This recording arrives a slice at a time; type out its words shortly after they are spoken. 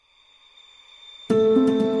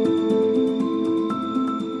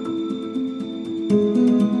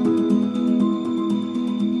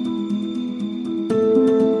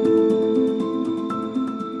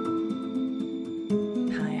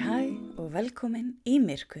Velkomin í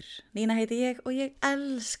myrkur. Nína heiti ég og ég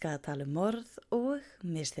elska að tala um morð og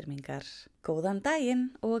misþyrmingar. Góðan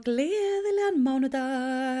daginn og gleðilegan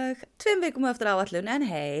mánudag. 2 vikum eftir áætlun en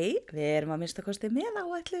hei, við erum að minnsta kosti með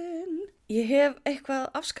áætlun. Ég hef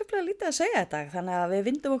eitthvað afskaplega lítið að segja þetta þannig að við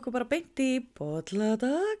vindum okkur bara beint í bolla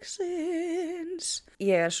dagsins.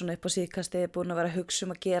 Ég er svona upp á síðkastið búin að vera að hugsa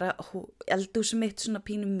um að gera eldhúsið mitt svona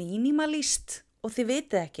pínu minimalist. Og þið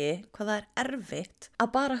vitið ekki hvað það er erfitt að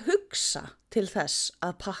bara hugsa til þess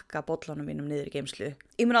að pakka bollunum mínum niður í geymslu.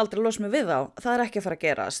 Ég mun aldrei losa mig við þá, það er ekki að fara að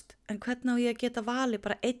gerast. En hvernig á ég að geta valið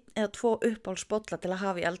bara 1 eða 2 uppáhaldsbolla til að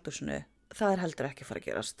hafa í eldhúsinu? Það er heldur ekki að fara að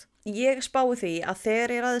gerast. Ég spái því að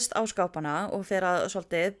þegar ég ræðist á skápana og þegar að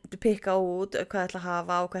svolítið pikka út hvað ég ætla að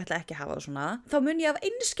hafa og hvað ég ætla ekki að hafa og svona, þá mun ég af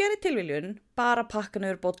einskeri tilviljun bara pakka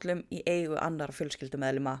niður bollum í eigu annarra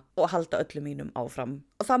fjölskyldumeðlima og halda öllum mínum áfram.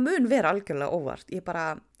 Og það mun vera algjörlega óvart. Ég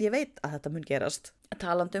veit að þetta mun gerast.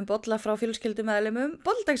 Talandi um bolla frá fjölskyldumeðlimum,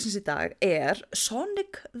 bolldagsins í dag er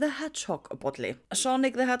Sonic the Hedgehog bolli.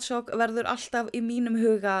 Sonic the Hedgehog verður alltaf í mínum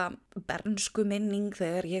huga bernsku minning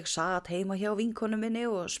þegar ég sat heima hjá vinkonu minni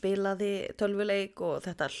og spilaði tölvuleik og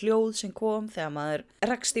þetta hljóð sem kom þegar maður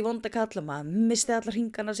rekst í vondakall og maður misti allar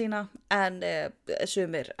hringana sína. En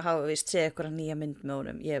sumir hafa vist séð eitthvað nýja mynd með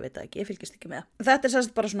honum, ég veit það ekki, ég fylgist ekki með. Þetta er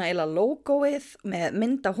sérst bara svona eiginlega logoið með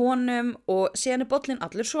mynd af honum og síðan er bollin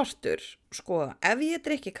allur svartur. Sko, ef ég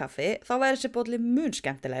drikki kaffi, þá væri þessi bolli mun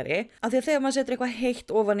skemmtilegri af því að þegar maður setur eitthvað heitt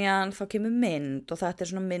ofan í hann þá kemur mynd og þetta er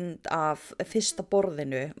svona mynd af fyrsta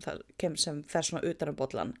borðinu sem fer svona utan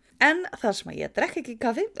bollan. En þar sem að ég drekki ekki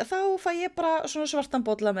kaffi, þá fæ ég bara svona svartan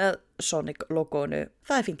bolla með Sonic logoinu.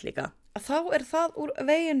 Það er fínt líka. Þá er það úr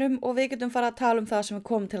veginum og við getum fara að tala um það sem við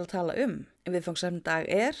komum til að tala um. Viðfangsefni dag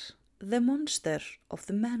er The Monster of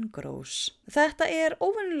the Mangroves. Þetta er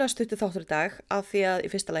óvenjulega stuttur þáttur í dag af því að í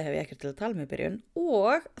fyrsta lagi hef ég ekkert til að tala með í byrjun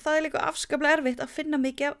og það er líka afskaplega erfitt að finna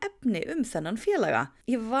mikið af efni þennan félaga.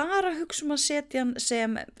 Ég var að hugsa um að setja hann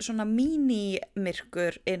sem svona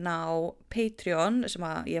mini-myrkur inn á Patreon sem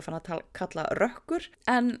að ég fann að kalla rökkur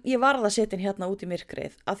en ég varð að setja hann hérna út í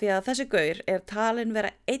myrkrið af því að þessi gaur er talinn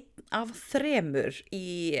vera 1 af 3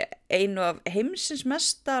 í einu af heimsins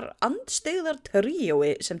mestar andstyggðar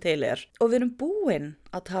tríói sem til er. Og við erum búin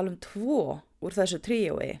að tala um 2 úr þessu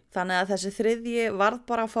tríói. Þannig að þessi 3. varð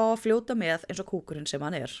bara að fá að fljóta með eins og kúkurinn sem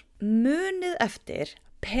hann er. Munið eftir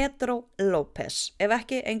Pedro Lopez. Ef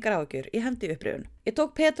ekki, engar áhyggjur. Ég hendi upprifun. Ég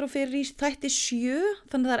tók Pedro fyrir í þætti 7,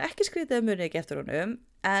 þannig að það er ekki skrítið að munið ekki eftir honum.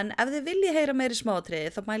 En ef þið viljið heyra meiri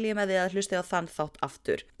smáatriði þá mæli ég með því að hlustið á þann þátt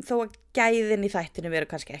aftur. Þó að gæðin í þættinu veru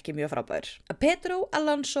kannski ekki mjög frábær. Pedro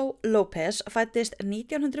Alonso Lopez fæddist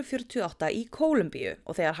 1948 í Kólumbíu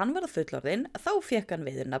og þegar hann var fullorðinn þá fékk hann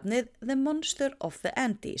viðurnefnið The Monster of the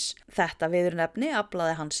Andes. Þetta viðurnefni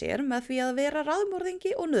aflaði hann sér með því að vera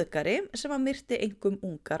raðmorðingi og nauðgari sem að myrti einkum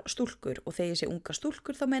ungar stúlkur og þegar ég sé ungar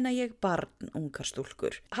stúlkur þá meina ég barnungar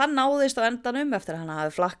stúlkur. Hann náðist á endanum eftir að hann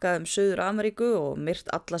hafi flakkað Suður Ameríku og myrt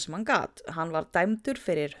alla sem hann gat. Hann var dæmdur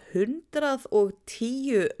fyrir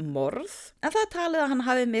 110 morð en það er talið að hann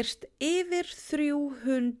hafi myrt yfir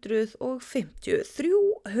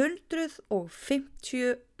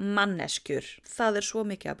 350 manneskjur. Það er svo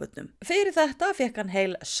mikið af börnum. Fyrir þetta fekk hann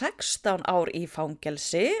heil 16 ár í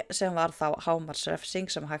fangelsi sem var þá hámarksrefsing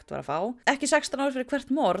sem hægt var að fá. Ekki 16 ár fyrir hvert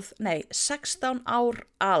morð, nei, 16 ár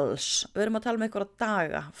alls. Við erum að tala um einhverja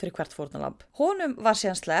daga fyrir hvert fórnarlamb. Honum var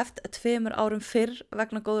síðan sleppt 2 árum fyrr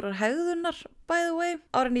vegna góðrar hegðunar, by the way,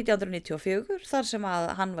 árið 1994, þar sem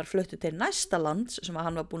að hann var fluttur til næsta land sem að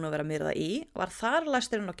hann var búin að vera myrða í, var þar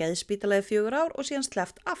læsturinn á geðspítalagi 4 ár og síðan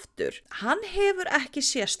sleppt aftur. Hann hefur ekki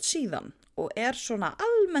sést síðan og er svona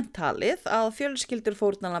almennt talið að fjölskyldur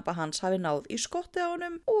fórnarlamba hans hafi náð í skottið á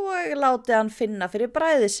honum og látið hann finna fyrir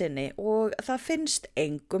bræði sinni og það finnst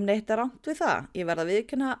engum neitt rangt við það. Ég verð að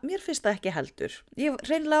viðurkenna, mér finnst það ekki heldur. Ég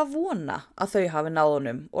hreinlega vona að þau hafi náð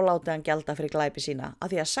honum og látið hann gjalda fyrir glæpi sína af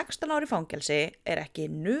því að 16 ári fangelsi er ekki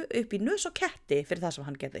upp í nus og ketti fyrir það sem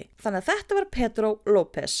hann gerði. Þannig að þetta var Pedro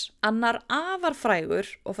Lopez. Annar afar frægur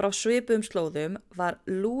og frá svipuðum slóðum var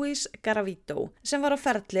Luis Garavito sem var á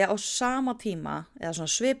ferli á sama tíma, eða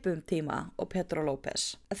svona svipum tíma og Pedro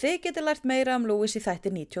Lopez. Þið getið lært meira um Luis í þætti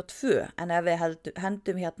 92 en ef við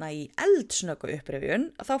hendum hérna í eldsnöggu upprifjun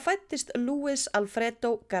þá fættist Luis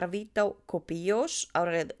Alfredo Garavito Cobillos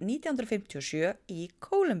árið 1957 í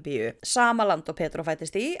Kólumbíu. Sama land og Pedro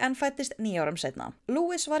fættist í en fættist 9 árum seinna.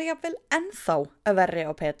 Luis var jafnvel ennþá verri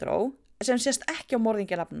á Pedro sem sést ekki á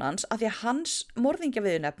morðingjanafninu hans af því að hans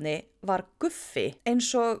morðingjaviðurnefni var Guffi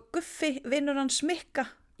eins og Guffi vinnur hans Mikka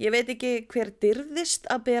Ég veit ekki hver dirðist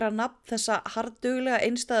að bera nafn þessa harðduglega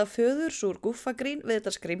einstæða föðurs úr gúffagrín við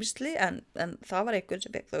þetta skrimsli en það var einhver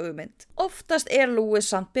sem fekk það hugmynd. Oftast Louis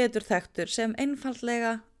samt betur þekktur sem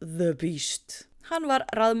einfaldlega The Beast. Hann var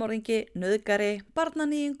raðmorðingi, nauðgari,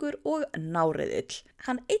 barnaníðingur og náriðill.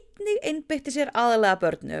 Hann einnig einbeitti sér aðalega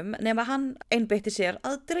börnum nema hann einbeitti sér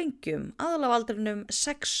að drengjum aðalega á aldrinum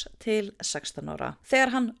 6 til 16 ára. Þegar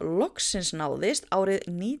hann loksins náðist árið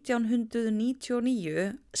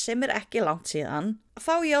 1999 sem ekki langt síðan,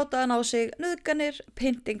 þá játaði hann á sig nauðganir,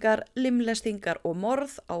 pyntingar, limlestingar og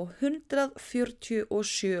morð á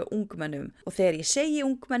 147 ungmennum. Og þegar ég segi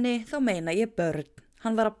ungmenni þá meina ég börn.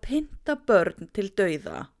 Hann var að pynta börn til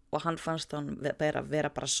dauða og hann fannst hann vera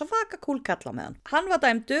bara svaka kúl kalla með hann. Hann var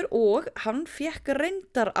dæmdur og hann fékk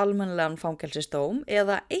reyndar almennilegan fangelsisdóm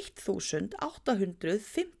eða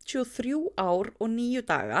 1853 ár og 9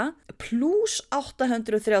 daga pluss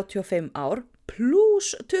 835 ár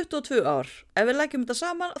pluss 22 ár. Ef við leggjum þetta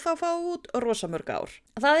saman þá fáum við út rosamörg ár.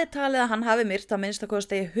 Það talið að hann hafi myrt að minnsta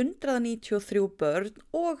kosti 193 börn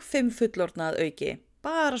og 5 fullorðna að auki.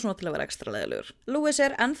 Bara svona til að vera ekstra leiðilegur. Louis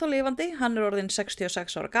ennþá lifandi, hann orðinn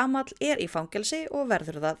 66 ára gamall, í fangelsi og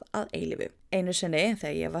verður það að eilífu. Einu sinni,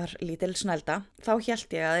 þegar ég var lítil snælda, þá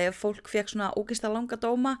hélt ég að ef fólk fekk svona ógeðslega langa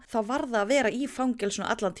dóma, þá var það að vera í fangelsinu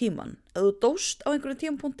allan tíman. Ef þú dóst á einhverjum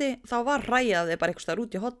tímapunkti, þá var ræjaði bara einhvers staðar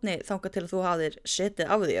út í horni þangað til þú hafðir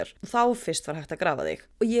setið af þér. Þá fyrst var hægt að grafa þig.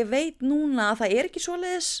 Og ég veit núna að það ekki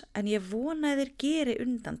svoleiðis, en ég vona að þeir geri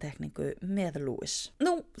undantekningu með Louis.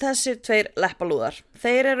 Nú, þessir 2 leppalúðar.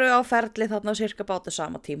 Þeir eru á ferli þarna á cirka bátu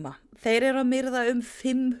sama tíma. Þeir eru að myrða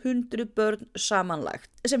 500 börn samanlagt,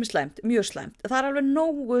 sem slæmt, mjög slæmt. Það alveg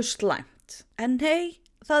nógu slæmt. En nei,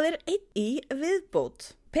 það einn í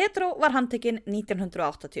viðbót. Pedro var handtekinn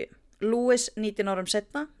 1980. Louis 19 árum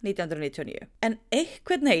setna, 1999. En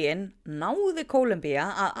einhvern veginn náði Kólumbía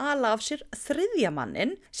að ala af sér 3.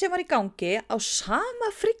 mannin sem var í gangi á sama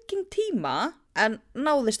frikking tíma en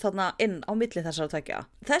náðist þarna inn á milli þessara tveggja.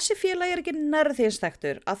 Þessi félagi ekki nærri því eins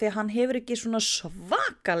þekktur af því að hann hefur ekki svona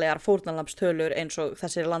svakalegar fórnarlambstölur eins og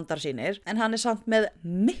þessir landar sínir en hann samt með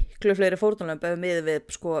miklu fleiri fórnarlamb ef miðað við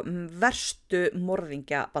verstu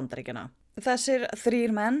morðingja Bandaríkjanna. Þessir 3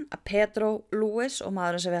 menn, Pedro, Louis og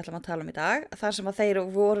maðurinn sem við ætlum að tala í dag, þar sem að þeir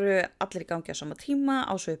voru allir í gangi á sama tíma,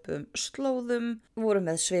 á svipuðum slóðum, voru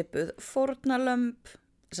með svipuð fórnarlömb,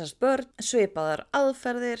 börn, svipaðar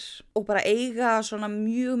aðferðir og bara eiga svona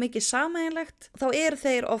mjög mikið sameiginlegt, þá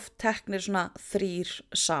þeir oft teknir svona 3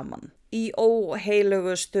 saman í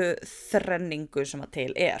óheilugustu þrenningu sem að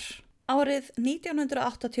til Árið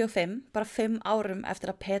 1985, bara 5 árum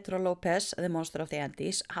eftir að Pedro López, The Monster of the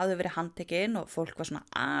Andes, hafði verið handtekinn og fólk var svona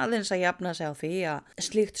aðeins að jafna sig á því að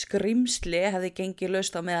slíkt skrimsli hefði gengið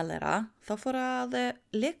laust á meðal þeirra, þá fór að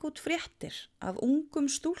leka út fréttir af ungum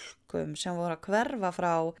stúlkum sem voru að hverfa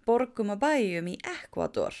frá borgum og bæjum í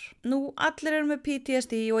Ekvador. Nú, allir eru með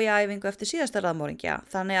PTSD og í æfingu eftir síðasta raðmorðingja,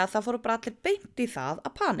 þannig að það fóru bara allir beint í það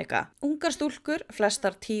að panika. Ungar stúlkur,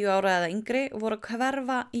 flestar 10 ára eða yngri, voru að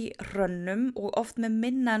hverfa í rönnum og oft með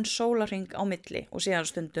minna en sólarhring á milli og síðan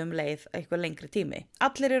stundum leið eitthvað lengri tími.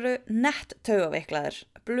 Allir eru nett taugaveiklaðir.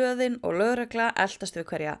 Blöðin og lögregla eltast við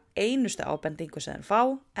hverja einustu ábendingu sem þeir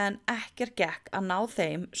fá en ekkert gekk að ná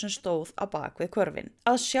þeim sem stóð á bak við körfin.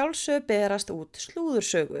 Að sjálfsögðu berast út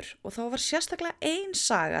slúðursögur og þá var sérstaklega ein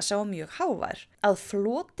saga sem var mjög hávær. Að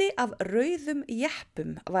floti af rauðum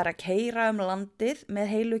jeppum var að keyra landið með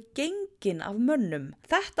heilu gengin af mönnum.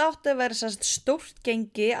 Þetta átti að vera stórt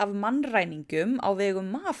gengi af mannræningum á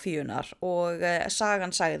vegum mafíunar og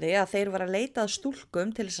sagan sagði að þeir var að leita að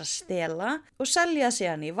stúlkum til þess að stela og selja síðan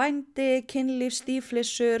í vændi,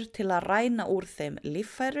 kynlífsdýflissur til að ræna úr þeim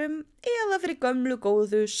líffærum eða fyrir gömlu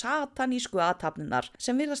góðu satanísku athafnunar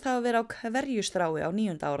sem virðast hafa verið á hverju strái á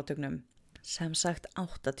 9. áratugnum. Sem sagt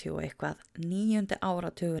 80 eitthvað, 9.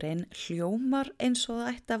 áratugurinn hljómar eins og það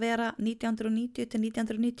ætti að vera 1990 til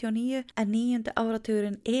 1999 en 9.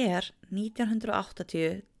 áratugurinn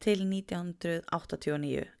 1980 til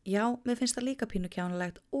 1989. Já, mér finnst það líka pínu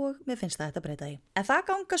kjánulegt og mér finnst það þetta breyta í. En það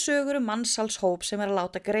ganga sögur mannsalshóp sem að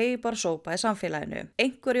láta greipar sópa í samfélaginu.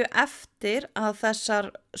 Einhverju eftir að þessar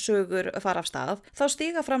sögur fara af stað, þá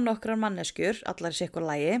stíga fram nokkrar manneskjur, allar í sikkur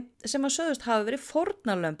lagi, sem að sögust hafi verið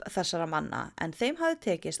fórnarlömb þessara manna, en þeim hafi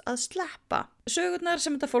tekist að sleppa. Sögurnar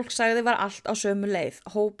sem þetta fólk sagði var allt á sömu leið.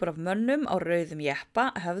 Hópur af mönnum á rauðum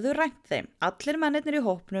jeppa höfðu rænt þeim. Allir mennirnir í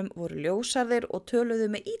hópnum voru ljósarðir og töluðu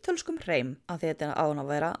með ítölskum hreim að þetta án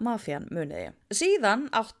að vera mafían muniði. Síðan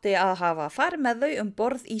átti að hafa farið með þau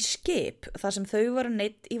borð í skip þar sem þau voru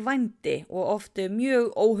neydd í vændi og ofti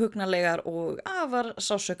mjög óhugnalegar og afar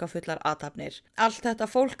sásökafullar athafnir. Allt þetta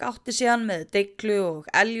fólk átti síðan með deiglu og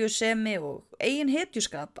eljusemi og eigin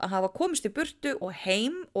hetjuskap að hafa komist í burtu og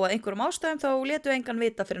heim og að einhverjum ástæðum þá létu engan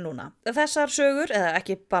vita fyrir núna. Þessar sögur, eða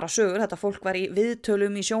ekki bara sögur, þetta fólk var í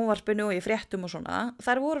viðtölum í sjónvarpinu og í fréttum og svona,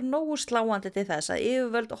 þær voru nógu sláandi til þess að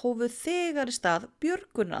yfirvöld hófu þegar í stað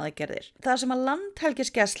björgunaraðgerðir. Það sem að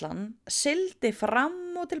Landhelgisgæslan sigldi fram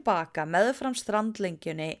og tilbaka meðfram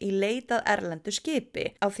strandlengjunni í leitað erlendu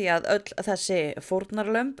skipi af því að öll þessi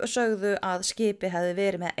fórnarlömb sögðu að skipi hefði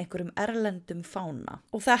verið með einhverjum erlendum fána.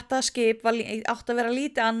 Og þetta skip átti að vera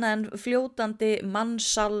lítið annað en fljótandi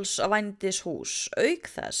mannsals-vændishús,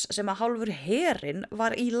 auk þess sem að hálfur herinn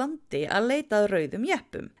var í landi að leitað rauðum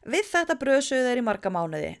jeppum. Við þetta brösuðu þeir í marga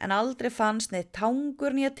mánuði en aldrei fannst neitt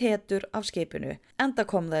tangur nýja tetur af skipinu. Enda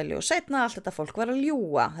kom það í ljós seinna allt þetta fólk var að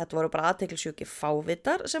ljúga. Þetta voru bara athyglisjúkir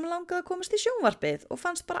fávitar sem langaði að komast í sjónvarpið og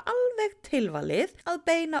fannst bara alveg tilvalið að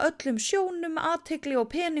beina öllum sjónum, athygli og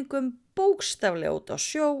peningum bókstaflega út á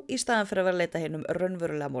sjó í staðan fyrir að vera að leita hinum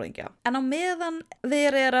raunverulega morðingja. En á meðan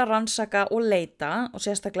verið að rannsaka og leita og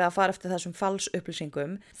sérstaklega að fara eftir þessum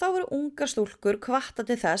falsupplýsingum, þá voru ungar stúlkur hvatta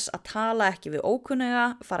til þess að tala ekki við ókunnuga,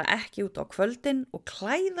 fara ekki út á kvöldin og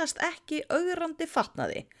klæðast ekki ögrandi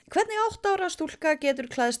fatnaði. Hvernig 8 ára stúlka getur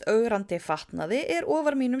klæðst ögrandi fatnaði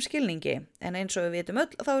ofar mínum skilningi, en eins og við vitum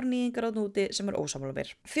öll þá eru nýjingar á núti sem ósammála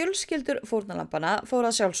mér. Fjölskyldur fórnarlambana fóru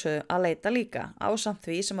að sjálfsögðu að leita líka, ásamt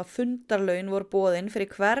því sem að fundarlaun voru boðin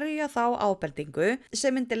fyrir hverja þá ábendingu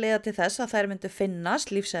sem myndi leiða til þess að þær myndu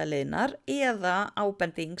finnast lífsæðaliðnar eða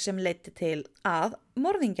ábending sem leiddi til að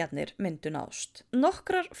morðingjarnir myndu nást.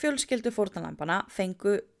 Nokkrar fjölskyldur fórnarlambana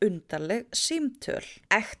fengu undarleg símtöl,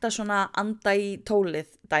 ekta svona anda í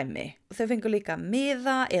tólið dæmi. Þau fengu líka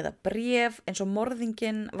miða eða bréf eins og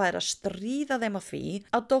morðinginn væri að stríða þeim á því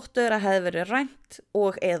að dóttur þeirra hefði verið rænt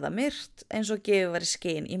og eða myrt eins og gefið væri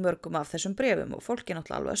skyn í mörgum af þessum bréfum og fólki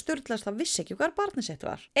náttúrulega alveg að sturlast það vissi ekki hvar barnið sitt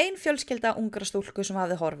var. Ein fjölskylda ungra stúlku sem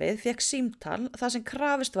hafði horfið fékk símtal þar sem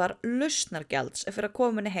krafist var lausnargjalds fyrir að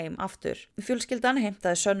koma henni heim aftur. Fjölskyldan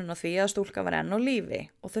heimtaði sönnun á því að stúlka var enn á lífi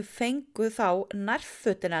og þau fengu þá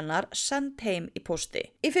nærfötin hennar send heim í pósti.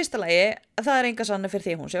 Í fyrsta lagi, það er enga sannu fyrir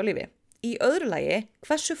því hún sé á lífi. Í öðru lagi,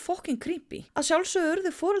 hversu fucking creepy. Að sjálfsögðu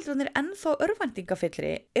urðu foreldrarnir ennþá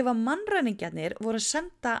örvæntingafyllri ef að mannræningjarnir voru að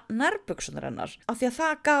senda nærbuksunar hennar af því að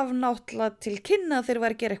það gaf náttúrulega til kynna að þeir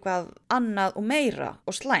væri að gera eitthvað annað og meira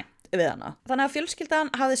og slæmt við hana. Þannig að fjölskyldan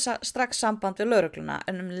hafði strax samband við lögregluna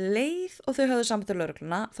en leið og þau hafði samband við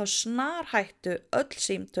lögregluna þá snar hættu öll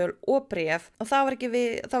símtöl og bréf og það var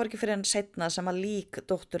ekki fyrir en seinna sem að lík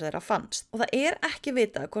dóttur þeirra fannst. Og það er ekki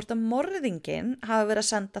vitað hvort að morðinginn hafi verið að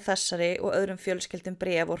senda þessari og öðrum fjölskyldum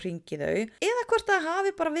bréf og hringi þau eða hvort það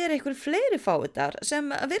hafi bara verið einhver fleiri fávitar sem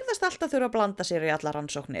virðast alltaf þurfa að blanda sér í allar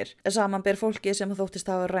rannsóknir samanber fólki sem þóttist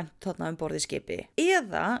hafa rænt þarna borð í skipi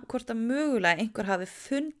eða hvort að mögulega einhver hafi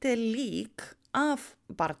fundið lík af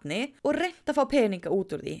barni og reynt að fá peninga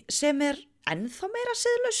út úr því sem er ennþá meira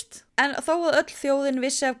siðlaust. En þó að öll þjóðin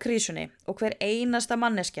vissi af krísunni og hver einasta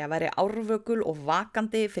manneskja væri árvökul og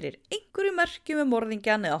vakandi fyrir einhverju merkjum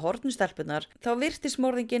morðingjan eða hortnustelpunar, þá virtist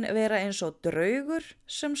morðingin vera eins og draugur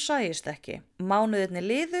sem sæist ekki. Mánuðirnir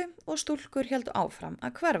liðu og stúlkur héldu áfram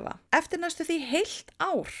að hverfa. Eftir næstu því heilt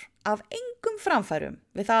ár af engum framfærum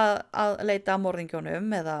við það að leita að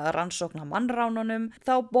morðingjónum eða rannsókna mannránunum,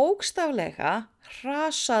 þá bókstaflega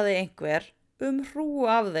hrasaði einhver hrúgu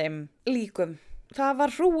af þeim líkum. Það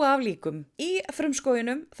var hrúga af líkum. Í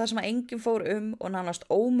frumskóginum, þar sem að enginn fór og nánast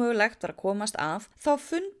ómögulegt var að komast að, þá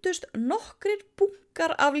fundust nokkrir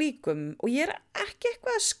bunkar af líkum og ég er ekki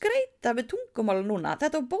eitthvað að skreita með tungumáli núna.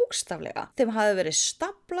 Þetta var bókstaflega. Þeim hafi verið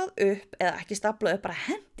staplað upp, eða ekki staplað upp, bara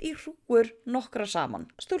hent í hrúgur nokkra saman.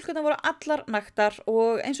 Stúlkurnar voru allar naktar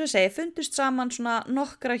og eins og ég segi, fundust saman svona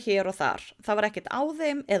nokkra hér og þar. Það var ekkert á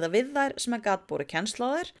þeim eða við þær sem að gat búið kennsla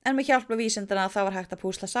á þær, en með hjálp vísindana það var hægt að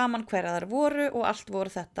púsla saman hverja þær voru og allt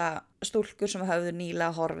voru þetta stúlkur sem höfðu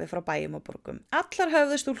nýlega horfið frá bæjum og borgum. Allar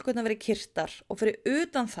höfðu stúlkurnar verið kyrtar og fyrir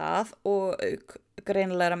utan það og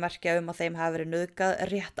greinilega að merkja að þeim hafi verið nauðgað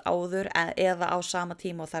rétt áður eða á sama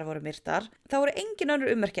tíma og þær voru myrtar. Það voru engin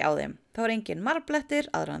önnur ummerki á þeim. Það voru engin marblettir,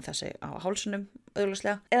 aðra en þessi á hálsunum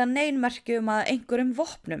augljóslega, eða nein merki að einhverjum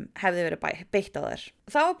vopnum hefði verið beitt á þær.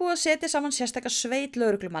 Það var búið að setja saman sérstaka sveit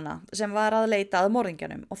lögreglumanna sem var að leita að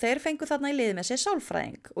morðingjanum og þeir fengu þarna í liði með sér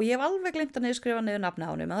sálfræðing og ég hef alveg gleymt að niðurskrifa niður nafni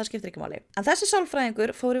á honum en það skiptir ekki máli. En þessi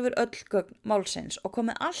sálfræðingur fór yfir öll gögn málsins og kom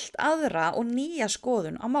með allt aðra og nýja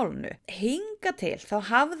skoðun á málinu. Hinga til þá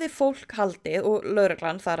hafði fólk haldið og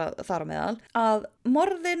lögreglan þar á meðal að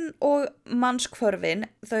morðin og mannskvörfin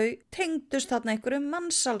þau tengdust þarna einhverjum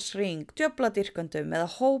mannsalsring, djöfladýrkendum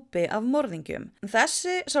eða hópi af morðingjum.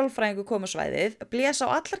 Þessi sálfræðingur kom á svæðið, blés á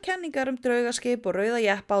allar kenningar draugaskip og rauða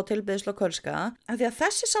jeppa á tilbeiðslu og kölska af því að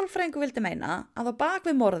þessi sálfræðingur vildi meina að á bak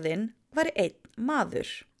við morðin væri einn maður.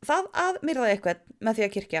 Það að myrða eitthvað með því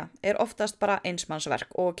að kyrkja oftast bara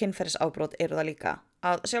einsmannsverk og kynferðisafbrot eru það líka.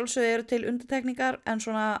 Að sjálfsögðu eru til undantekningar en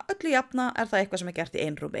svona öllu jafna það eitthvað sem gert í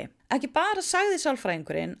einrúmi. Ekki bara sagði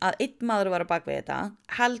sálfræðingurinn að einn maður var á bak við þetta,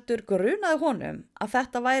 heldur grunaði honum að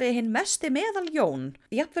þetta væri hinn mesti meðaljón.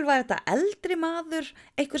 Jafnvel væri þetta eldri maður,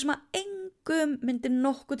 eitthvað sem að engum myndi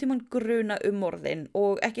nokkuð tímann gruna morðin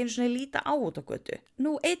og ekki einu svona líta á út á götu.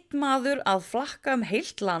 Nú einn maður að flakka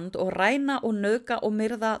heilt land og ræna og nauðga og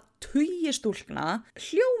myrða tugi stúlkna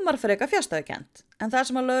hljómar frekar fjarstæðukennt. En það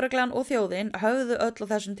sem að lögreglan og þjóðin höfðu öll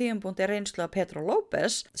á þessum tímapunkti reynslu af Pedro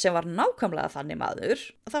López sem var nákvæmlega þannig maður,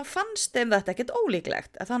 það fannst þeim þetta ekkert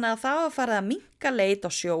ólíklegt. Þannig að það var farið að minnka leit á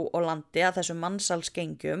sjó og landi að þessum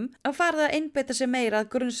mannsalsgengjum og farið að einbeita sig meira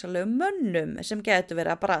að grunnsalegum mönnum sem gætu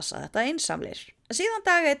verið að brasa þetta einsamlir. Síðan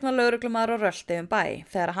dag einn var lögreglumaður á rölti bæ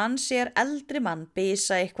þegar hann sér eldri mann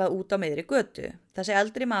bisa eitthvað út á miðri götu. Þessi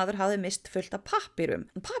eldri maður hafði mist fullt af pappírum.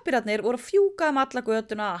 Pappírarnir voru að fjúka alla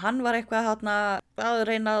götuna, hann var eitthvað að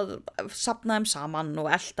reyna að safna þeim saman og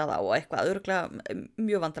elta þá og eitthvað, örugglega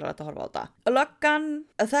mjög vandræðilegt að horfa á þetta. Löggan,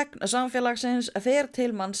 þegn samfélagsins, fer til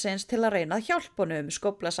mannsins til að reyna að hjálpa honum,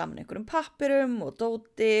 skófla saman einhverjum pappírum og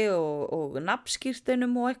dóti og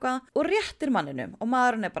nafnskírteinum og eitthvað og réttir manninum og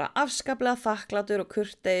maðurinn bara afskaplega þakklátur og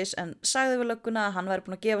kurteis en sagði við lögguna að hann væri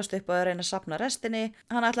búinn að gefast upp að reyna að safna restinni.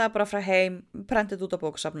 Hann ætlaði bara að fara heim, prentið út á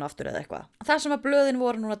bóksafnu aftur eða eitthvað. Þar sem að blöðin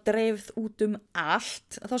voru núna dreifð út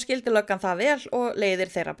allt, þá skildi löggan það vel og leiðir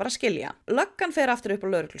þeirra bara skilja. Löggan fer aftur upp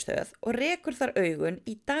á lögreglustöð og rekur þar augun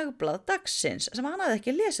í dagblað dagsins sem hann hafði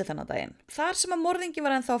ekki lesið þennan daginn. Þar sem að morðingi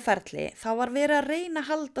var ennþá á ferli, þá var verið að reyna að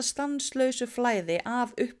halda stanslausu flæði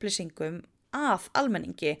af upplýsingum að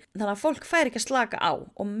almenningi, þannig að fólk fær ekki að slaka á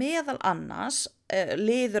og meðal annars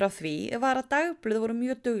liður af því var að dagblöð voru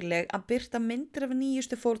mjög dugleg að birta myndir af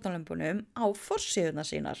nýjustu fórnarlömbunum á forsíðuna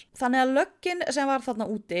sínar. Þannig að löggin sem var þarna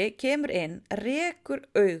úti kemur inn, rekur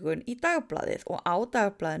augun í dagblaðið og á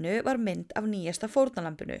dagblaðinu var mynd af nýjasta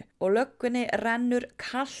fórnarlömbunu og löggunni rennur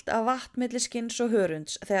kalt af vatn milli skins og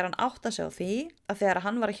hörunds þegar hann átta sig á því að þegar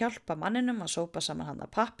hann var að hjálpa manninum að sópa saman hann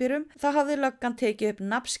að pappírum þá hafði löggan tekið upp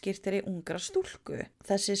nafnskírteini ungra stúlku.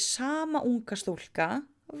 Þessi sama unga stúlka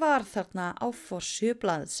var þarna á forsíðu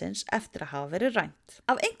blaðsins eftir að hafa verið rænt.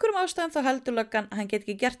 Af einhverjum ástæðum þá heldur löggan að hann get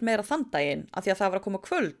ekki gert meira þann daginn af því að það var að koma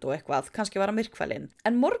kvöld og eitthvað, kannski var að myrkfælin.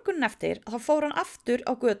 En morgunin eftir þá fór hann aftur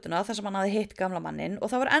á götuna þar sem hann hafði hitt gamla mannin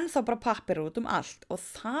og það var ennþá bara pappír út allt og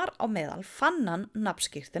þar á meðal fann hann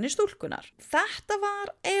nafnskírteini stúlkunar. Þetta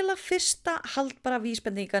var eiginlega fyrsta haldbara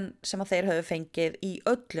vísbendingan sem að þeir höfðu fengið í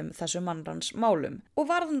öllum þessum mannrans málum og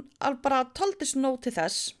var hann bara toldist nóg til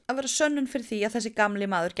þess að vera sönnun fyrir því að þessi gamli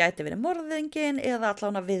maður gæti verið morðinginn eða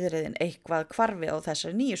allan að viðriðin eitthvað hvarfi á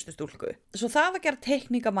þessari nýjustu stúlku. Svo það var gerð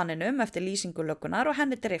teikning af manninum eftir lýsingu löggunar og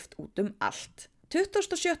henni dreift út allt.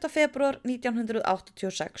 27. febrúar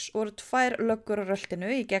 1986 voru 2 löggur á röltinu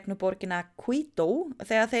í gegnum borgina Quito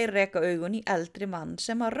þegar þeir reka augun í eldri mann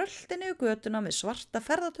sem að röltinu í götuna með svarta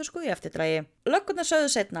ferðartösku í eftirdragi. Löggurnar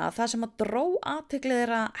sögðu seinna að það sem að dró athygli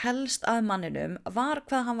þeirra helst að manninum var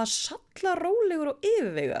hvað hann var sallarólegur og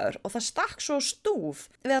yfirvegaður og það stakk svo stúf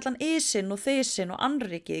við allan ísinn og þysinn og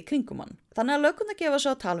annríkið í kringum hann. Þannig að löggurnar gefa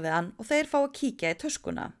svo að tala við hann og þeir fá að kíkja í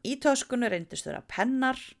töskuna. Í töskunni reyndist þeirra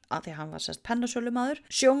pennar, af því að hann var pennasölumaður,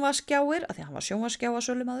 sjónvarpsskjáir, af því að hann var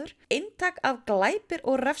sjónvarpsskjáasölumaður, eintak af Glæpir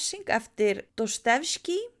og refsing eftir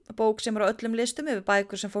Dostevski, bók sem er á öllum listum yfir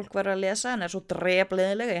bækur sem fólk verður að lesa en er svo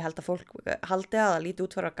drepleiðilega, ég held að fólk haldi að það líti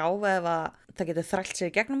út fyrir að gáfa ef að það getur þrælt sér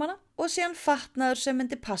í gegnum hana og síðan fatnaður sem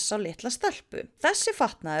myndi passa á litla stelpu. Þessi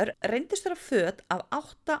fatnaður reyndist vera föt af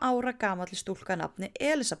 8 ára gamalli stúlku að nafni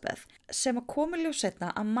Elisabeth sem að komi ljós seinna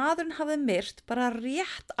að maðurinn hafði myrt bara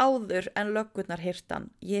rétt áður en löggurnar hýrt hann.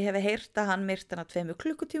 Ég hefi heyrt að hann myrt hann að 2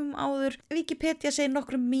 klukkutímum áður, Wikipedia segir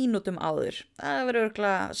nokkrum mínútum áður. Það verður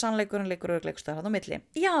örugglega sannleikurinn leikur öruggleikstar hann á milli.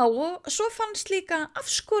 Já, og svo fannst líka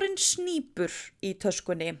afskorinn snípur í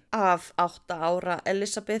töskunni af 8 ára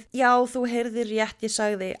Elisabeth. Já, þú heyrðir rétt, ég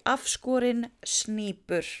sagði afskorinn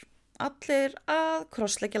snípur allir að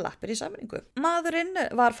krossleggja lappir í sameiningu. Maðurinn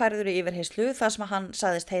var færður í yfirheyrslu þar sem hann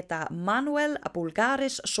sagðist heita Manuel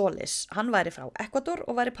Bulgaris Solis. Hann væri frá Ekvador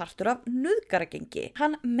og væri partur af nauðgaragengi.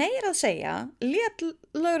 Hann meira að segja lét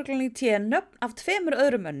lögreglan í té nöfn af 2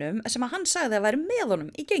 öðrum mönnum sem hann sagði að væri með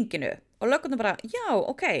honum í genginu. Og löggunum bara, já,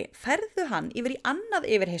 ok, færðu hann yfir í annað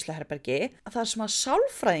yfirheysluherbergi þar sem að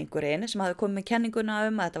sálfræðingurinn sem hafði komið með kenninguna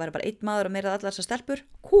að þetta væri bara einn maður og meira allar þessar stelpur,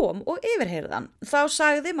 kom og yfirheyrði hann. Þá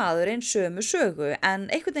sagði maðurinn sömu sögu en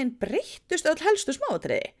einhvern veginn breyttust öll helstu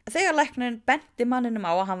smáatriði. Þegar læknirinn benti manninum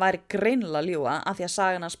á að hann væri greinilega að ljúga af því að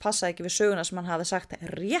sagan hans passaði ekki við söguna sem hann hafði sagt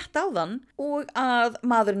rétt áðan og að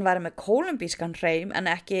maðurinn væri með kólumbískan hreim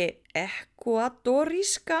en ekki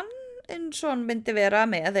ekvadorískan eins og hann myndi vera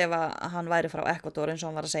með ef hann væri frá Ekvador eins og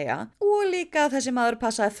hann var að segja. Og líka þessi maður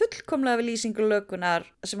passaði fullkomlega við lýsingu löggunar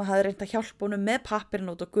sem hafði reynt að hjálpa honum með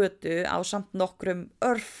pappirinn út á götu á samt nokkrum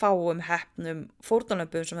örfáum heppnum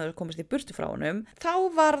fórnarlömbum sem hefur komist í burtu frá honum.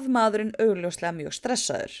 Þá varð maðurinn augljóslega mjög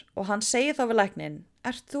stressaður og hann segir þá við læknin: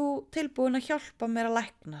 Ert þú tilbúin að hjálpa mér að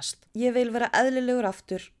læknast? Ég vil vera eðlilegur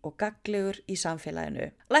aftur og gagnlegur í samfélaginu.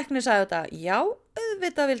 Læknir sagði þetta, já,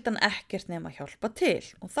 auðvitað vildi hann ekkert nema hjálpa til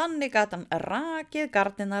og þannig gat hann rakið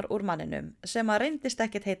gardinnar úr manninum sem að reyndist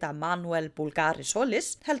ekkert heita Manuel Bulgaris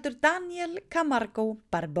Solis heldur Daniel Camargo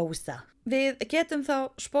Barbosa. Við getum þá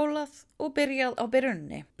spólað og byrjað á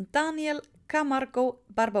byrjunni. Daniel Camargo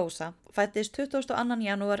Barbosa fættist 22.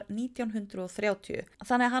 janúar 1930.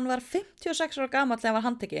 Þannig að hann var 56 ára gamall þegar hann var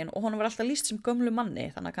handtekinn og honum var alltaf lýst sem gömlu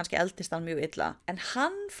manni, þannig að kannski eldist hann mjög illa. En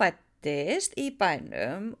hann fættist í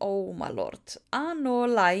bænum, oh my lord,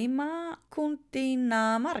 Anolaima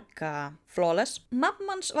Cundinamarca, flawless.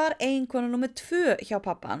 Mammans var eiginkona númer 2 hjá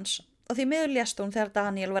pappans og því miður lést hún þegar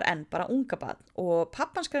Daniel var enn bara unga barn og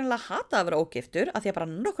pappans greinilega hataði að vera ógiftur af því að bara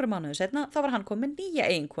nokkrum mánuðum seinna þá var hann komið með nýja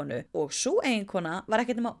eiginkonu og sú eiginkona var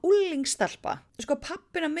ekkert nema úlingsstelpa. Sko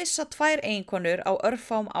pappin að missa 2 eiginkonur á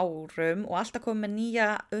örfám árum og alltaf komið með nýja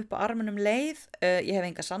upp á arminum leið. Ég hef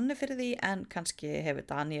enga sannu fyrir því en kannski hefur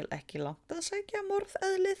Daniel ekki langt að sækja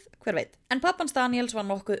morðeðlið, hver veit. En pappans Daniels var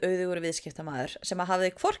nokkuð auðugur viðskiptamaður sem að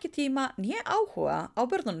hafði hvorki tíma né áhuga á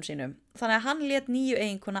börnunum sínum. Þannig að hann lét nýju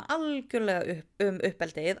eiginkona algjörlega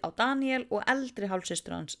uppeldið á Daniel og eldri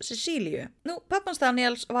hálfsystur hans Cecíliu. Nú, pappans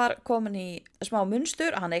Daniels var komin í smá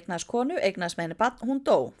munstur, hann eignaðist konu, eignaðist með henni barn, hún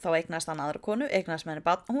dó. Þá eignaðist hann aðra konu, eignaðist með henni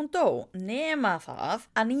barn, hún dó. Nema það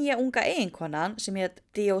að nýja unga eiginkonan sem hét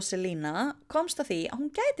Dioselina komst að því að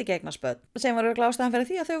hún gæti ekki eignast börn, sem var örugglega ástæðan fyrir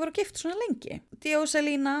því að þau voru gift svona lengi.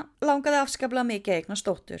 Dioselina langaði afskaplega mikið eignast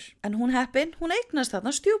dóttur, en hún heppin, hún eignast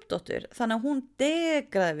þarna stjúpdóttur, þannig að hún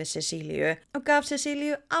degraði við Cecíliu og gaf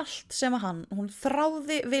Cecíliu allt sem að hún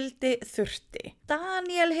þráði, vildi, þurfti.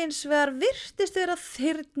 Daniel hins vegar virtist vera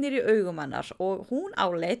þyrnir í augum hennar og hún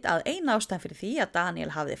áleit að eina ástæðan fyrir því að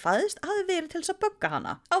Daniel hafði fæðst hafði verið til þess að bögga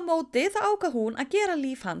hana. Á móti þá ákvað hún að gera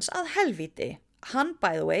líf hans að helvíti. Hann,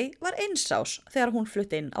 by the way, var einsás þegar hún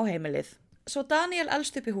flutti inn á heimilið. Svo Daniel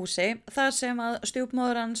elst upp í húsi þar sem að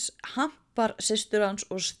stjúpmóður hans hampar systur hans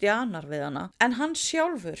og stjanar við hana, en hann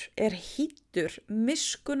sjálfur er hýttur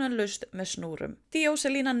miskunnarlaust með snúrum.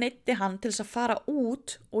 Dioselina neyddi hann til þess að fara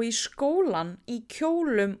út og í skólan í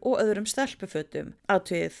kjólum og öðrum stelpufötum,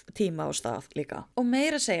 athugið tíma og stað líka. Og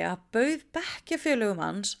meira segja bauð bekkjarfélögum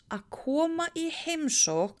hans að koma í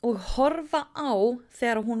heimsókn og horfa á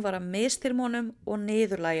þegar hún var að mistyrma honum og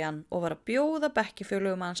niðurlægja og var að bjóða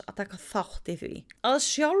bekkjarfélögum hans að taka þátt í því. Að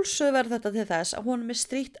sjálfsögðu verður þetta til þess að honum er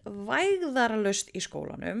strítt vægðaralaust í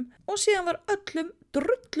skólanum og síðan var öllum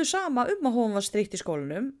drullu sama að hún var strítt í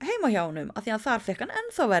skólanum heima hjá honum af því að þar fekk hann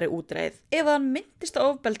ennþá verið útreið. Ef hann myndist á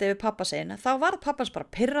ofbeldi við pappa sinn þá var pappans bara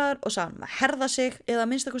pirraður og sagði hann að herða sig eða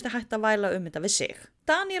minnstakosti hægt að væla þetta við sig.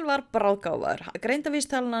 Daniel var bráðgáfar,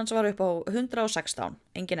 greindavísitalan hans var upp á 116.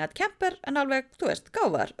 Engin eitt kemper en alveg,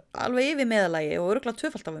 gáfar, alveg yfir meðalagi og örugglega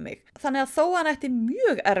tvöfalt af mig. Þannig að þó hann ætti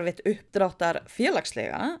mjög erfitt uppdráttar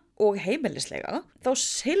félagslega og heimilislega, þá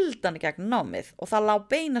sigldi hann gegn námið og það lá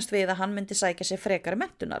beinast við að hann myndi sækja sér frekari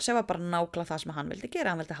menntunar sem var bara nákvæmlega það sem hann vildi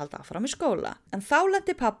gera, hann vildi halda áfram í skóla. En þá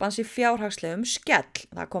lenti pappans í fjárhagslegum skell.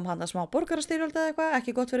 Það kom hann að smá borgarastyrjöld eða eitthvað,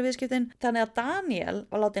 ekki gott fyrir viðskiptin. Þannig að Daniel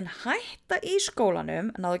var látinn hætta í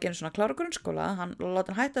skólanum, náðu ekki einu svona klára grunnskóla, hann var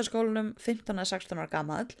látinn hætta í skólanum 15 eða 16 ára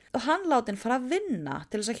gamall og hann látinn fara að vinna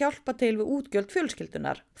til þess að hjálpa til við útgjöld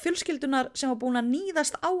fjölskyldunar sem var búin að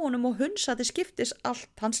níðast á honum og hunsa til skiptis allt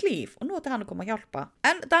hans líf og nú átti hann að koma að hjálpa.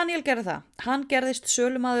 En Daniel gerði það. Hann gerðist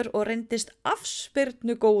sölumaður og reyndist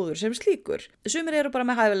afspyrnu góður sem slíkur. Sumir eru bara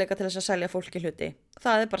með hæfileika til þess að selja fólki hluti.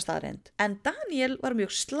 Það er bara staðreynd. En Daniel var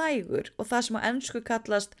mjög slægur og það sem á ensku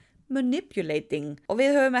kallast manipulating og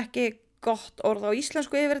við höfum ekki gott orð á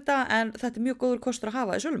íslensku yfir þetta en þetta mjög góður kostur að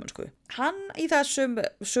hafa í sölumennsku. Hann í þessum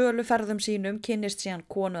söluferðum sínum kynnist síðan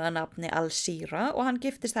konu að nafni Alsíra og hann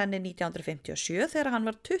giftist henni 1957 þegar hann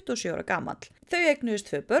var 27 ára gamall. Þau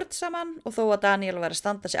eignuðust 2 börn saman og þó að Daniel væri að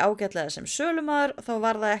standa sig ágætlega sem sölumaður þá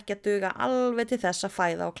var það ekki að duga alveg til þess að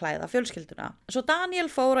fæða og klæða fjölskylduna. Svo Daniel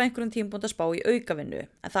fór á einhverjum tímapunkti að spá í aukavinnu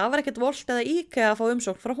en það var ekkert Volt eða IKEA að fá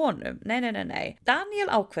umsókn frá honum. Nei. Daniel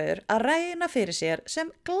ákveður að reyna fyrir sér sem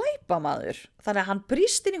glæpamaður þannig að hann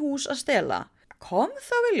brýst inn í hús að stela. Kom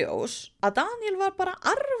það við ljós að Daniel var bara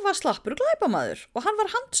arfaslappur glæpamaður og hann var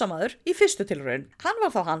handsamaður í fyrstu tilraun. Hann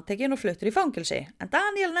var þá handtekinn og fluttur í fangelsi en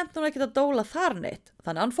Daniel nefndi hún ekkert að dóla þar neitt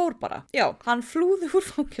þannig að hann fór bara. Já, hann flúði úr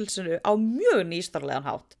fangelsinu á mjög nýstarlegan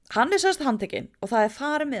hátt. Hann sérst handtekinn og það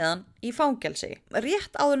farið með hann í fangelsi.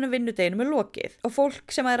 Rétt áður en vinnudeginum lokið og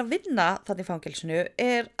fólk sem að vinna þarna í fangelsinu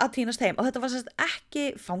að tínast heim og þetta var sérst ekki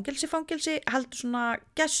fangelsi heldur svona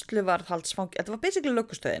gæsluvarðhaldsfangelsi. Þetta var basically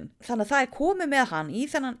lögustöðin. Þannig að það komið með hann í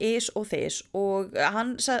þennan is og þis og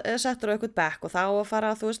hann settur á eitthvað bekk og þá að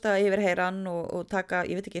fara þú veist að yfirheyra hann og taka,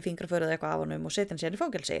 ég veit ekki, fingraförið eitthvað af honum og setja hann síðan í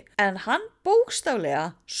fangelsi. En hann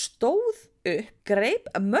bókstaflega stóð upp, greip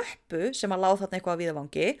möppu sem að láð þarna eitthvað að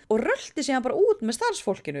víðavangi og rölti síðan bara út með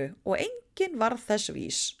starfsfólkinu og enginn varð þess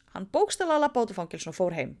vís. Hann bókstaflega labba út úr fangelsinu og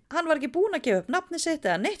fór heim. Hann var ekki búinn að gefa upp nafni sitt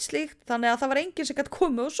eða neitt slíkt þannig að það var enginn sem gat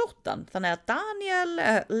komið og sótt hann. Þannig að Daniel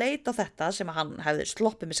leit á þetta sem að hann hefði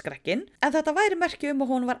sloppið með skrekkinn en þetta væri merki að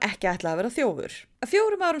hún var ekki ætlað að vera þjófur.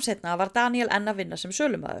 4 árum setna var Daniel enn að vinna sem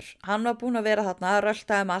sölumaður. Hann var búinn að vera þarna að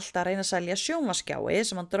rölta allt að reyna að selja sjónvarpsskjái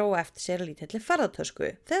sem hann dró eftir sér lítilli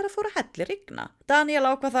ferðatösku þegar það fór að helli rigna. Daniel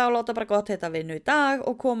ákvað það að láta bara gott heita vinnu í dag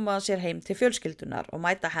og koma sér heim til fjölskyldunar og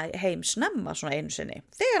mæta heim snemma svona einu sinni.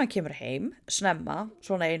 Þegar hann kemur heim snemma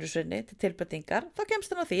svona einu sinni til tilbreytingar þá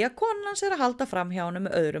kemst hann að því að konan hans að halda fram hjá honum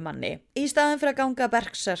með öðru manni. Í staðinn fyrir að ganga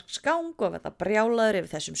berserksgang og verða brjálaður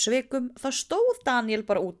yfir þessum svikum þá stóð Daniel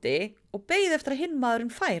bara úti og beið eftir að hinn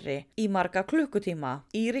maðurinn færi í marga klukkutíma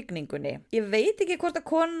í rigningunni. Ég veit ekki hvort að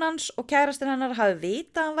konan hans og kærastinn hennar hafi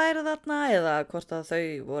vita að hann væri þarna eða hvort að þau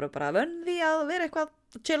voru bara vön því að vera eitthvað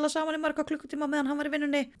að chilla saman í marga klukkutíma meðan hann var í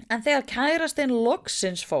vinnunni. En þegar kærastinn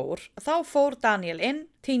loksins fór, þá fór Daniel inn,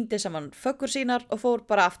 týndi saman föggur sínar og fór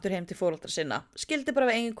bara aftur heim til foreldra sinna. Skildi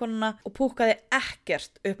bara við eiginkonuna og púkkaði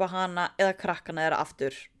ekkert upp á hana eða krakkana þeirra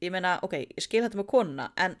aftur. Ég meina, ok, ég skil þetta með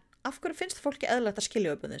konuna, en af hverju finnst fólki eðlilegt að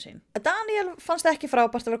skilja uppbundin sín? Daniel fannst ekki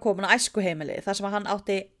frábært að vera komin á æskuheimili þar sem hann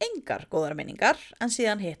átti engar góðar minningar en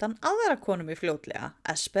síðan hitt hann aðra konum í fljótlega,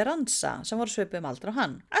 Esperanza, sem voru svipuð aldrei á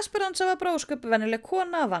hann. Esperanza var bróðsköp venjuleg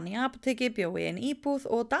kona, vann í apóteki, bjó í einn íbúð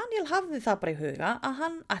og Daniel hafði það bara í huga að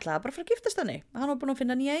hann ætlaði bara að fara að giftast henni. Hann var búinn að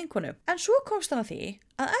finna nýja eiginkonu. En svo komst hann að því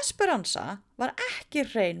að Esperanza var ekki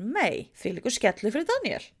hrein mey, þvílíkur skellu fyrir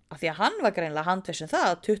Daniel. Af því að hann var greinilega handviss það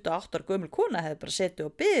að 28 ára gömul kona hefði bara setið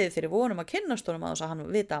og beðið fyrir vonum að kynnast honum að þess að hann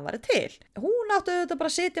vita að hann væri til. Hún átti auðvitað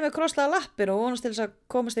bara að sitja með krosslaða lappir og vonast til þess að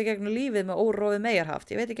komast í gegnum lífið með órofið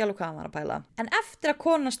meyjarhaft. Ég veit ekki alveg hvað hann var að pæla. En eftir að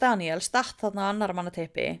konans Daniel statt þarna á annar manna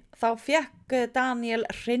teipi, þá fékk Daniel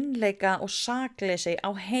hreinleika og sakleysi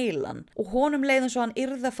á heilan og honum leið eins og hann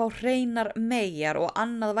yrði að fá hreinar meyjar og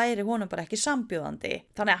annað væri honum bara ekki sambjóðandi.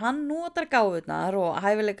 Þannig að hann notar gáfurnar og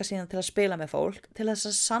hæfileika síðan til að spila með fólk til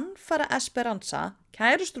þess að sannfæra Esperanza,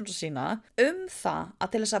 kærustuna sína, það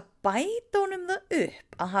að til þess að bæta honum það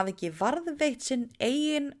upp að hafa ekki varðveitt sinn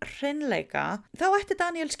eigin hreinleika, þá ætti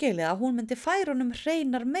Daniel skilið að hún myndi færa honum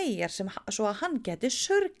hreinar meyjar svo að hann geti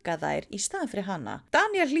sörgað þær í staðinn fyrir hana.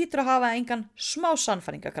 Daniel hlýtur að hafa engan smá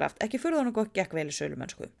sannfæringakraft, ekki furða honum gott gekk vel í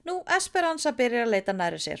sölumennsku. Nú, Esperanza byrjar að leita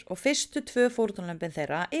nærri sér og fyrstu 2 fórnarlömbin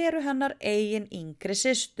þeirra eru hennar eigin yngri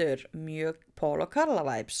systur, mjög Paul og Carla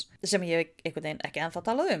vibes, sem ég hef einhvern veginn ekki ennþá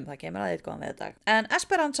talað það kemur að eitthvað við þetta. En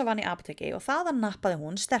Esperanza vann í apóteki og þaðan nappaði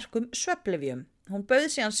hún sterkum svefnlyfjum. Hún bauð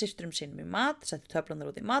síðan systurum sínum í mat, setti töflunar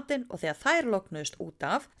út í matinn og þegar þær loknuðust út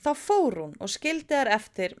af, þá fór hún og skildi þær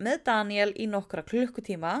eftir með Daniel í nokkra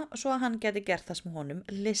klukkutíma svo að hann geti gert það sem honum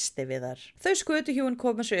listi við þær. Þau skötuhjúin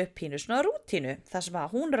komið sér upp pínu svona rútínu, þar sem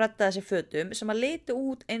að hún reddaði sér fötum sem að leiti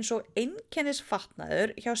út eins og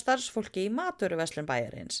einkennisfatnaður hjá starfsfólki í matvöruverslun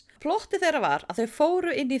bæjarins. Plotti þeirra var að þau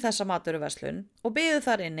fóru inn í þessa matvöruverslun og biðu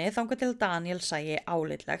þar inni þangað til Daniel sæi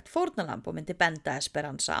álitlegt fórnarlamb og myndi benda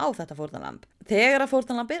Esperanza á þetta fórnarlamb. Þegar að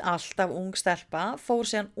fórnarlambið, alltaf ung stelpa, fór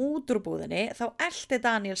síðan út úr búðinni þá elti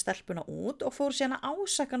Daniel stelpuna út og fór síðan að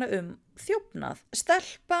ásaka hana þjófnað.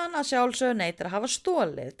 Stelpan að sjálfsögðu neitar að hafa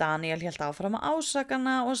stolið. Daniel hélt áfram að ásaka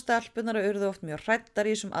hana og stelpunar urðu oft mjög hræddar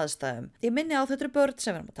í þessum aðstæðum. Ég minni á þetta börn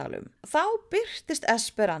sem við erum að tala Þá birtist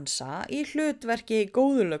Esperanza í hlutverki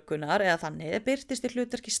góðulöggunar eða þannig birtist í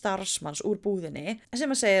hlutverki starfsmanns úr búðinni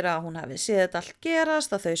sem að segir að hún hafi séð þetta allt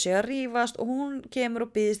gerast, að þau séu að rífast og hún kemur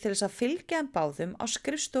og býðist til þess að fylgja báðum á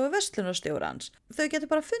skrifstofu verslunarstjórans. Þau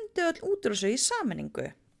getur bara fundið öll út úr þessu í sameiningu.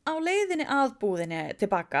 Á leiðinni að búðinni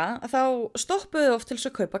tilbaka þá stoppuðu oft til þess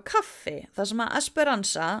að kaupa kaffi. Það sem að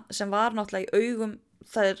Esperanza, sem var náttúrulega í augum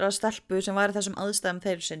þeirra stelpu sem var í þessum aðstæðum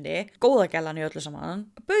þeirri sinni, góða gælan í öllu saman,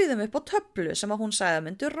 bauðum upp á töflu sem að hún sagði að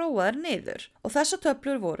myndi róa þær niður. Og þessar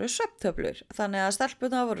töflur voru svefntöflur, þannig að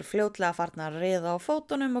stelpuna voru fljótlega farnar að riða á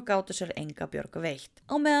fótunum og gátu sér enga björg veitt.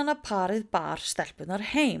 Á meðan að parið bar stelpunar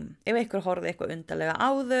heim. Ef einhver horfði eitthvað undarlega á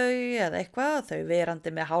þau eða eitthvað, þau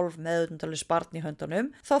verandi með hálf meðundarlaus barn í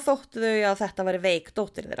höndunum, þá þóttu þau að þetta væri veik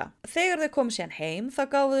dóttir þeirra. Þegar þau komu síðan heim, þá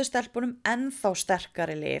gáfu þau stelpunum ennþá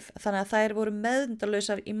sterkari lyf, þannig að þær voru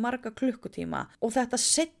meðundarlausar í marga klukkutíma og þetta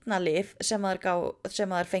seinna lyf sem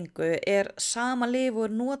þær fengu sama lyf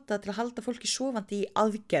og notað til að halda fólki sofandi í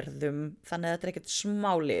aðgerðum, þannig að þetta ekkert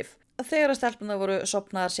smá lyf. Þegar að stelpunar voru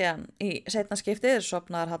sofnaðar síðan í seinna skiptið,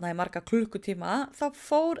 sofnaðar hérna í marga klukkutíma, þá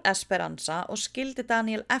fór Esperanza og skildi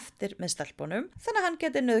Daniel eftir með stelpunum, þannig að hann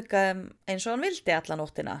geti nauðgað eins og hann vildi alla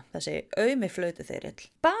nóttina, þessi aumi flautu þyrill.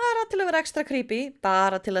 Bara til að vera ekstra creepy,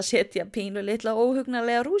 bara til að setja pínu litla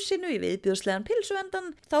óhugnarlega rúsinu í viðbjóðslegan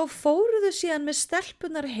pilsuendan, þá fóruðu síðan með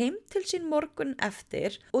stelpunar heim til sín morgun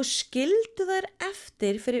eftir og skildu þær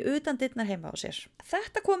eftir fyrir utan dyrnar heima á sér.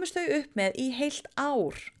 Þetta komist þau upp með í heilt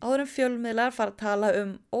ár, áður en fjölmiðlar fara að tala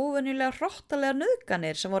óvenjulega hrottalega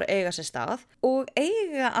nauðganir sem voru eiga sér stað og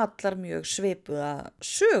eiga allar mjög svipuða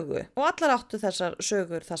sögu. Og allar áttu þessar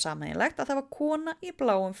sögur það sameiginlegt að það var kona í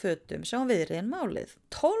bláum fötum sem var viðriðin málið.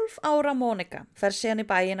 12 ára Monika fer síðan í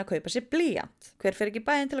bæinn að kaupa sér blýant. Hver fer ekki í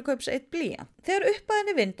bæinn til að kaupa sér eitt blýant? Þegar upp að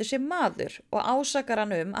henni vindur sér maður og ásakar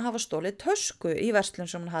hann að hafa stólið tösku í verslun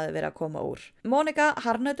sem hann hafi verið að koma úr. Monika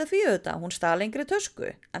harðnaði því auðvitað, hún stal engri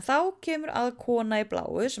tösku. En þá kemur að kona í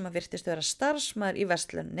bláu sem að virtist vera starfsmaður í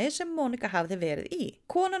verslunni sem Monika hafði verið í.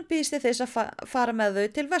 Konan býðst þess að fara með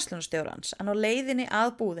þau til verslunarstjórans, en á leiðinni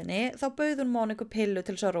að búðinni þá bauð hún Moniku pillu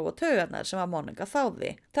til að róa taugarnar sem að Monika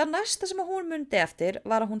þáði. Það næsta sem að hún mundi eftir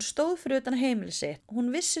var að hún stóð fyrir utan heimili sitt.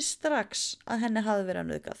 Hún vissi strax að henni hafði verið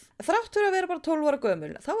nauðgað. Þrátt fyrir að vera bara 12 ára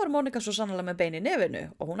gömul, þá var Monika svo sannarlega með bein í nefinu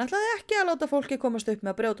og hún ætlaði ekki að láta fólki komast upp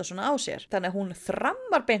með að brjóta svona á sér. Þannig að hún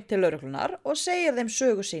þrammar beint til lögreglunar og segir þeim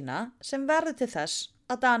sögu sína sem verði til þess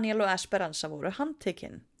að Daniel og Esperanza voru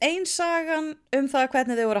handtekinn. Ein sagan það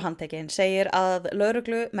hvernig þau voru handtekinn segir að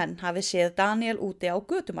lögreglumenn hafi séð Daniel úti á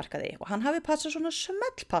götumarkaði og hann hafi passað svona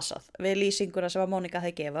smellpassað við lýsinguna sem að Monika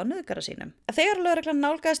hefði gefið á nauðgara sínum. Þegar lögreglan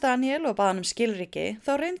nálgaðist Daniel og bað hann skilríki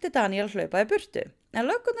þá reyndi Daniel að hlaupa í burtu. En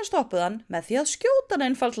löggurnar stoppuð hann með því að skjóta hann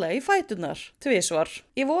einfaldlega í fæturnar, tvisvar.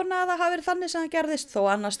 Ég vona að það hafi verið þannig sem það gerðist, þó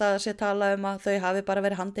annar staðar sé talað að þau hafi bara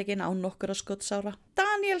verið handtekinn án nokkurra skottsára.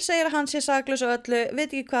 Daniel segir að hann sé saklaus og öllu, veit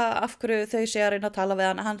ekki hvað af hverju þau sé að reyna að tala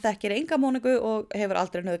við hann þekkir enga Moniku og hefur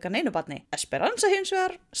aldrei nauðgað neinu barni. Esperanza hins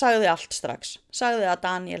vegar sagði allt strax. Sagði að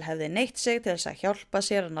Daniel hefði neitt sig til þess að hjálpa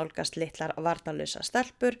sér að nálgast litlar varnarlausa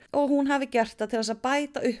stelpur og hún hafi gert það til þess að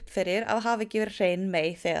bæta upp fyrir að hafi ekki verið hrein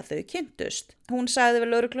mey þegar þau kynntust. Hún sagði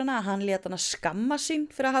við lögregluna að hann lét hana skamma sín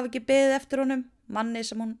fyrir að hafa ekki beðið eftir honum, manni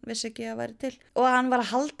sem hún vissi ekki að væri til. Og hann var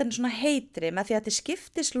að halda henni svona heitri með því að til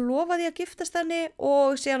skiptis lofaði að giftast henni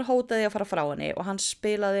og síðan hótaði að fara frá henni og hann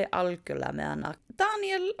spilaði algjörlega með hana.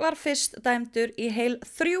 Daniel var fyrst dæmdur í heil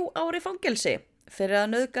 3 ári fangelsi fyrir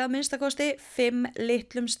að nauðga minnstakosti 5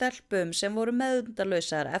 litlum stelpum sem voru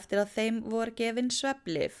meðundarlausar eftir að þeim voru gefin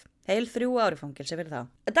svefnlyf. Heil 3 ári fangelsi fyrir það.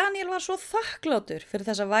 Daniel var svo þakklátur fyrir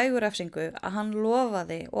þessa vægurefsingu að hann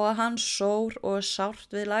lofaði og að hann sór og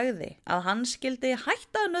sárt við lagði að hann skildi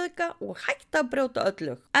hætta að nauðga og hætta að brjóta öll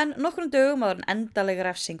lög. En nokkrum dögum áður en endaleg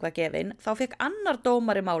refsing var gefin þá fekk annar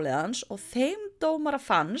dómari málið hans og þeim dómara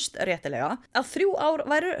fannst réttilega að 3 ár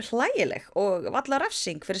væru hlægileg og valla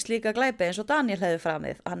refsing fyrir slíka glæpi eins og Daniel hefði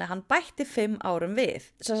framið. Hann bætti 5 árum við.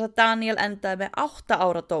 Þess að Daniel endaði með 8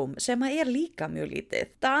 ára dóm sem er líka mjög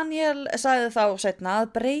lítið. Daniel sagði þá seinna að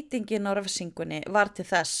breytingin á refsingunni var til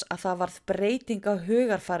þess að það varð breyting á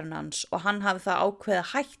hugarfærun hans og hann hafi það ákveðið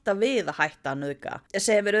að hætta við að hætta að nauðga.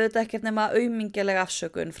 Sem auðvitað ekkert nema aumingjaleg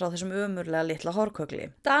afsökun frá þessum ömurlega litla hórkögli.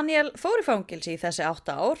 Daniel fór í fangelsi í þessi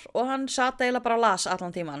 8 ár og hann sat eiginlega bara bara las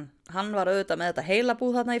allan tíman. Hann var auðvitað með þetta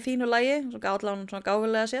heilabúð þarna í fínu lagi, allan svona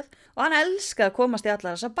gáfulega séð, og hann elskaði að komast í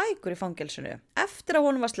allar þessar bækur í fangelsinu. Eftir að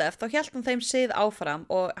honum var sleppt þá hélt hann þeim sið áfram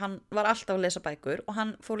og hann var alltaf að lesa bækur og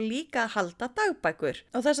hann fór líka að halda dagbækur.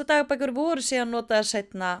 Og þessar dagbækur voru síðan notaðar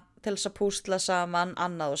seinna til þess að púsla saman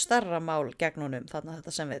annað og stærra mál gegn honum, þarna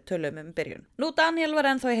þetta sem við tölum byrjun. Nú Daniel var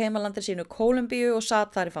ennþá í heimalandi sínu Kólumbíu og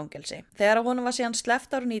sat þar í fangelsi. Þegar honum var síðan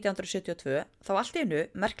sleppt árið 1972, þá allt í einu,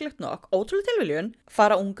 merkilegt nokk, ótrúleg tilviljun,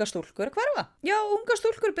 fara ungar stúlkur að hverfa. Já, ungar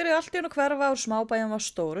stúlkur byrjuðu allt í einu að hverfa úr smábæjum á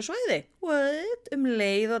stóru svæði. What?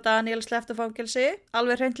 Leið og Daniel sleppti fangelsi,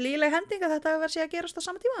 alveg hreint líleg hending að þetta hafi verið að gerast á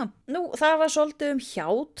sama tíma. Nú, það var svolítið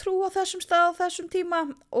hjátrú á þessum stað á þessum tíma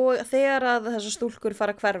og þegar að þessar stúlkur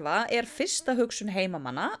fara að hverfa er fyrsta hugsun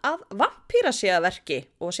heimamanna að vampíra sé að verki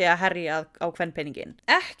og sé að herja á kvenpeningin.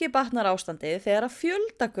 Ekki batnar ástandið þegar að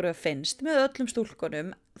fjöldagröf finnst með öllum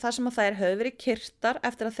stúlkunum þar sem að þær höfðu verið kyrtar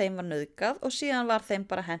eftir að þeim var nauðgað og síðan var þeim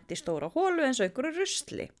bara hent í stóra hólu eins og einhverju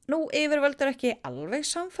rusli. Nú yfirvöldur ekki alveg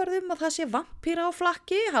samfærðum að það sé vampíra á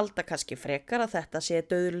flakki, halda kannski frekar að þetta sé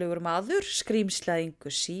dauðlegur maður,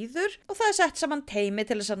 skrýmslaðingu síður og það er sett saman teymi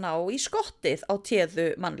til þess að ná í skottið á téðu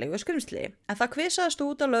mannlegu skrýmsli. En það kvisaðist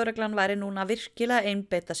út að lögreglan væri núna virkilega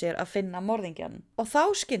einbeita sér að finna morðingjan. Og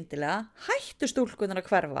þá skyndilega hættu stúlkunar að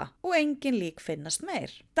hverfa og engin lík finnast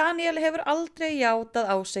meir. Daniel hefur aldrei játað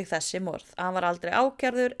á sig þessi morð. Hann var aldrei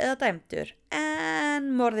ákærður eða dæmdur. En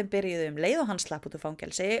morðin byrjuðu leið og hann slapp út úr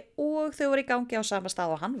fangelsi og þau voru í gangi á sama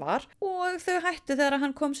stað og hann var og þau hættu þegar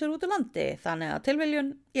hann kom sér út úr landi. Þannig að tilviljun,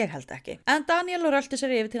 ég held ekki. En Daniel rölti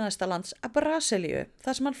sér yfir til næsta lands að Brasilíu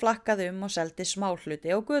þar sem hann flakkaði og seldi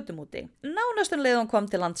smáhluti á götum úti. Nánastun leið hann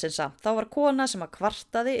kom til landsins samt. Þá var kona sem að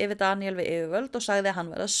kvartaði yfir Daniel við yfirvöld og sagði að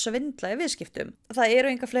hann var að svindla í viðskiptum. Það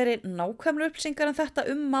eru enga fleiri nákvæmlega upplýsingar en þetta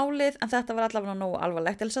málið en þetta var allavega nógu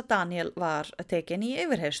alvarlegt til þess að Daniel var tekin í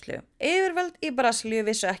yfirheyrslu. Yfirvöld í Brasilíu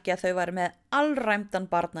vissu ekki að þau væri með alræmdan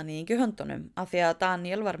barnaníðing í höndunum af því að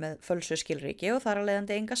Daniel var með fölsu skilríki og þar að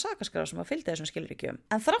leiðandi enga sakaskrá sem að fylgdi þessum skilríkjum.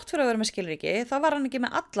 En þrátt fyrir að vera með skilríki þá var hann ekki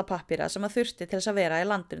með alla pappíra sem að þurfti til þess að vera í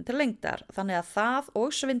landinu til lengdar þannig að það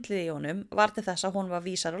og svindlið í honum var til þess að hún var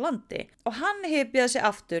vísar á landi og hann hypjaði sig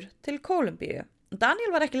aftur til Kólumbíu.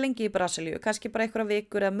 Daniel var ekki lengi í Brasilíu, kannski bara einhverja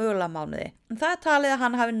vikur eða mögulega mánuði. En það er talið að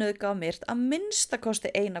hann hafi nauðgað og myrt að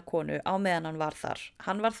minnstakosti eina konu á meðan hann var þar.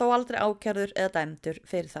 Hann var þó aldrei ákærður eða dæmdur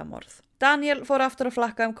fyrir það morð. Daniel fór aftur að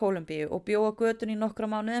flakka Kólumbíu og bjó á götun í nokkra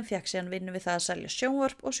mánuði en fékk síðan vinnu við það að selja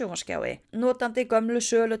sjónvarp og sjónvarskjái. Notandi gömlu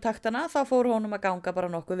sölutaktana þá fór honum að ganga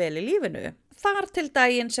bara nokkuð vel í lífinu. Þar til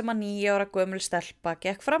daginn sem að 9 ára gömul stelpa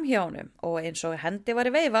gekk fram hjá honum og eins og hendi var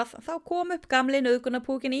í veifað þá kom upp gamli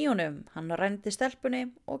nauðgunarpúkin í honum. Hann rændi stelpunni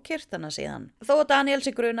og kyrti hana síðan. Þó að Daniel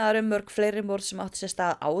sé grunaður mörg fleiri morð sem átti sér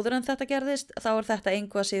stað áður en þetta gerðist þá er þetta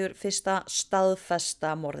engu að síður fyrsta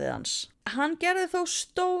staðfesta morðið hans. Hann gerði þó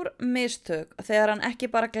stór mistök þegar hann ekki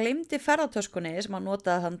bara gleymdi ferðatöskunni sem hann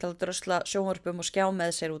notaði hann til að drösla sjónvarpum og skjá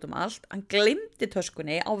með sér út allt. Hann gleymdi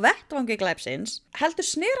töskunni á vettvangi glæpsins, heldur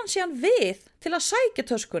snýr hann síðan við til að sækja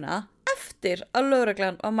töskuna eftir að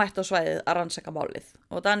lögreglan var mætt á svæðið að rannsaka málið.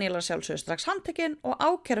 Og Daniel var sjálfsögðu strax handtekinn og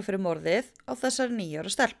ákæra fyrir morðið á þessari 9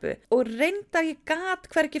 ára stelpu. Og reyndar ég gat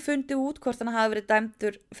hvergi fundi út hvort hann hafi verið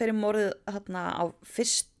dæmdur fyrir morðið þarna á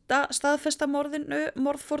staðfesta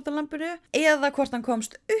morðfórnarlambinu eða hvort hann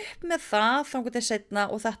komst upp með það þangað til seinna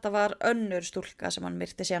og þetta var önnur stúlka sem hann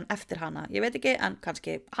myrti síðan eftir hana. Ég veit ekki en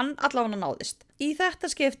kannski hann allavega náðist. Í þetta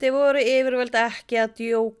skipti voru yfirvöld ekki að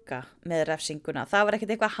djóka með refsinguna. Það var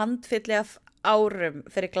ekkert eitthvað handfylli af árum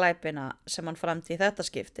fyrir glæpina sem hann framdi í þetta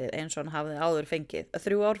skiptið eins og hann hafði áður fengið.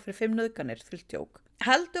 3 ár fyrir 5 nauðganir, fullt djók.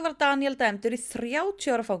 Heldur var Daniel dæmdur í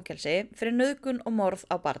 30 ára fangelsi fyrir nauðgun og morð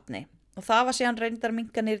á barni. Og það var síðan reyndar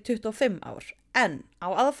minnka niður 25 ár. En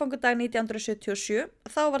á aðfangadag 1977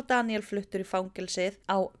 þá var Daniel fluttur í fangelsið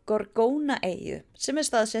á Gorgona-eyju sem er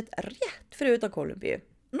staðsett rétt fyrir utan Kólumbíu.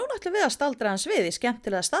 Núna ætlum við að staldra hans við í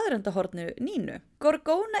skemmtilega staðrendahornu Nínu.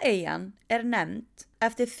 Gorgona-eyjan er nefnd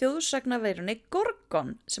eftir þjóðsagnaveirunni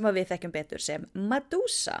Gorgon sem við þekkjum betur sem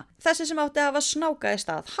Medusa. Þessi sem átti að hafa snákað í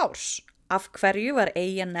stað hárs. Af hverju var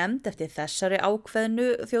eyjan nefnd eftir þessari ákveðnu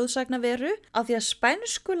þjóðsagnaveru? Af því að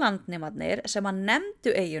spænsku landnemarnir sem að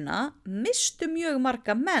nefndu eyjuna mistu mjög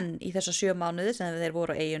marga menn í þessa 7 mánuði sem þeir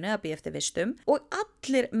voru á eyjunni að bíða eftir vistum og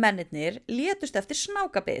allir mennirnir létust eftir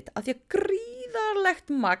snákabit af því að gríðarlegt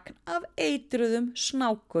magn af eitruðum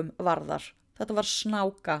snákum varðar. Þetta var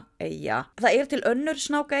snákaeyja. Það er til önnur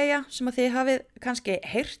snákaeyja sem að þið hafið kannski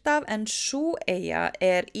heyrt af en sú eyja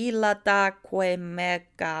er Ilha da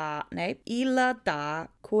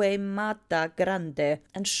Queimada Grande,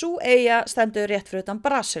 en sú eyja stendur rétt fyrir utan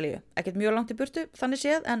Brasilíu, ekkert mjög langt í burtu, þannig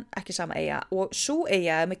séð, en ekki sama eyja, og sú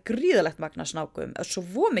eyja með gríðalegt magn af snákum,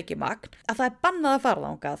 svo mikið magn að það bannað að fara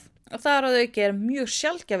þangað. Og þar að auki mjög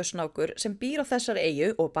sjaldgæfur snákur sem býr á þessari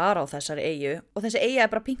eyju og bara á þessari eyju, og þessi eyja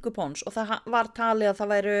bara pinkupons, og það var talið að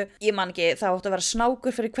það væru, ég man ekki, það átti að vera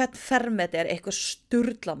snákur fyrir hvern fermeter, eitthvað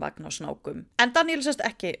sturlamagn á snákum. En Daniel sérst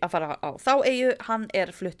ekki að fara á þá eyju, hann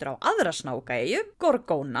fluttur á aðra snáka eyju,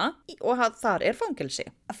 Gorgona, og þar fangelsi.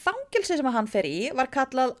 Fangelsi sem hann fer í var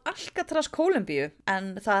kallað Alcatraz Kólumbíu,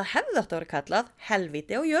 en það hefði átt að vera kallað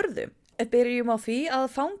Helvíti á jörðu. Byrjum á því að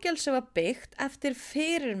fangelsi var byggt eftir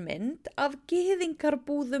fyrirmynd af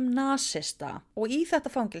gyðingarbúðum nasista, og í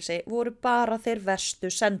þetta fangelsi voru bara þeir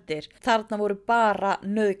verstu sendir. Þarna voru bara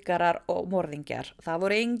nauðgarar og morðingjar. Það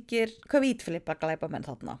voru engir hvítflippa glæpamenn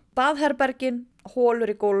þarna. Baðherbergin,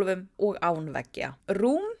 hólur í gólfum og ánveggja.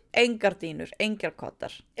 Rúm, engar dýnur, engar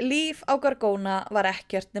kottar. Líf á Gorgona var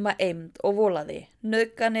ekkert nema eymd og volaði.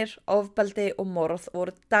 Nauðganir, ofbeldi og morð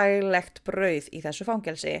voru daglegt brauð í þessu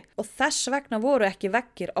fangelsi, og þess vegna voru ekki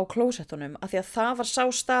veggir á klósettunum, af því að það var sá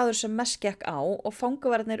staður sem mest gekk á, og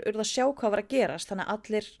fangaverðirnir urðu að sjá hvað var að gerast, þannig að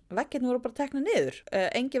allir veggirnir voru bara teknir niður.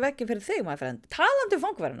 Engi veggir fyrir þig, my friend. Talandi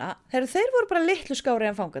fangaverðina, þeir voru bara litlu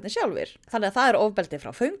skári en fangarnir sjálfir. Þannig að það ofbeldi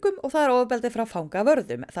frá föngum og það ofbeldi frá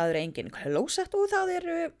fangavörðum. Það engin klósett og það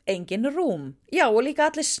engin rúm. Já, og líka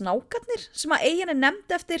allir snákarnir sem að eyjan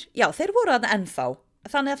nefnd eftir, já, þeir voru þarna ennþá.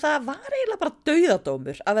 Þannig að það var eiginlega bara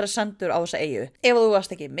dauðadómur að vera sendur á þessa eyju. Ef þú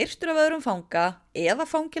varst ekki myrtur af öðrum fanga eða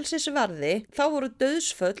fangelsisverði, þá voru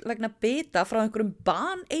dauðsföll vegna bita frá einhverjum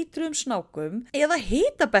baneitruðum snákum eða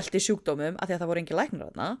hitabelti sjúkdómum, af því að það voru engin læknir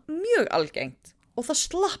þarna, mjög algengt. Og það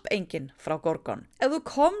slapp enginn frá Gorgon. Ef þú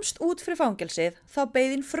komst út fyrir fangelsið, þá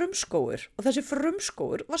beið þín frumskógur, og þessi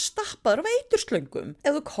frumskógur var stappaður af eiturslöngum.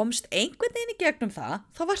 Ef þú komst einhvern veginn í gegnum það,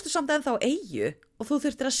 þá varstu samt ennþá á eyju, og þú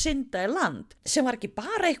þurftir að synda í land, sem var ekki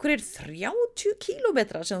bara einhverjir 30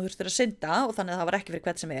 kílómetra sem þú þurftir að synda, og þannig að það var ekki fyrir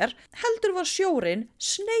hvern sem heldur var sjórinn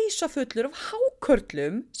sneisafullur af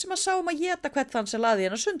hákörlum sem að sá að éta hvern þann sem laði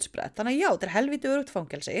hennar sundsbrett. Þannig að já, þetta helviti örugt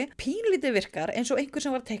fangelsi, pínlítið virkar eins og einhver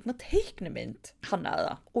sem var að teikna teiknimynd, hannaði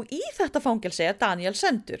það. Og í þetta fangelsi Daniel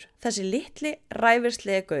sendur, þessi litli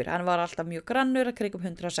ræfilslegi gaur, hann var alltaf mjög grannur, að kringum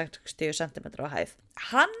 160 cm á hæð.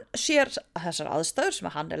 Hann sér þessar aðstæður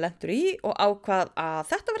sem hann lentur í og ákvað að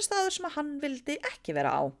þetta verið staður sem hann vildi ekki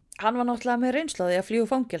vera á. Hann var náttúrulega með reynslaði að flýja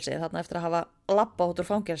fangelsi þarna eftir að hafa labba út úr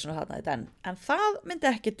fangelsinu þarna í den. En það myndi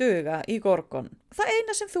ekki duga í Gorgon. Það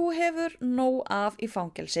eina sem þú hefur nóg af í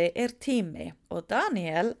fangelsi tími, og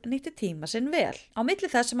Daniel nýtti tíma sinn vel. Á milli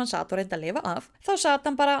þess sem hann sat og reyndi að lifa af, þá sat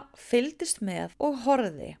hann bara, fylgdist með og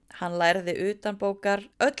horfði. Hann lærði utanbókar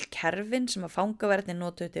öll kerfin sem að fangaverðin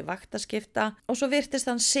notuðu til vaktaskipta, og svo virtist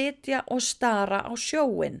hann sitja og stara á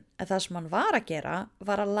sjóinn. En það sem hann var að gera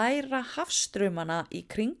var að læra hafstraumana í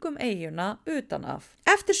kringum eyjuna utan af.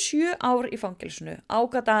 Eftir 7 ár í fangelsinu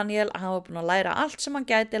ákvað Daniel að hann var búinn að læra allt sem hann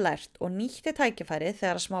gæti lært og nýtti tækifærið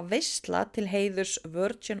þegar smá veisla til heiðurs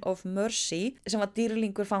Virgin of Mercy, sem var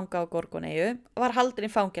dýrlingur fanga á Gorgoneyju, var haldin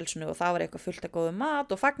í fangelsinu, og það var eitthvað fullt af góðum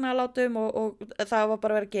mat og fagnaðarlátum og það var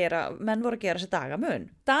bara verið að gera, menn voru að gera sér dagamun.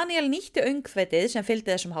 Daniel nýtti öngþveitið sem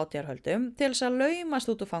fylgdi þessum hátíðarhöldum til þess að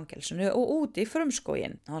laumast út úr fangelsinu og út í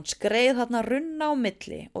frumskóginn. Hann skreið þarna runna á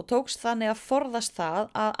milli og tókst þannig að forðast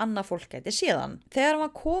það að annað fólk gæti séð hann. Þegar hann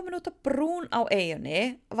var komin út af brún á eyjunni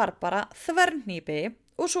var bara þvernhnípi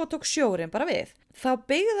og svo tók sjórinn bara við. Þá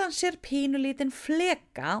byggði hann sér pínulítinn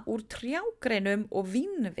fleka úr trjágreinum og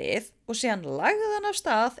vínvið og síðan lagði hann af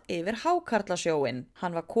stað yfir hákarlasjóinn.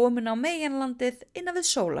 Hann var komin á meginlandið innan við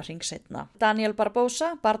sólarhring seinna. Daniel Barbosa,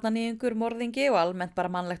 barnaníðingur, morðingi og almennt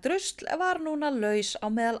bara mannlegt rusl, var núna laus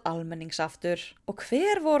á meðal almenningsaftur. Og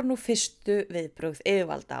hver voru nú fyrstu viðbrögð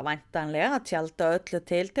yfirvalda? Væntanlega að tjalda öllu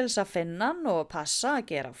til þess að finna hann og passa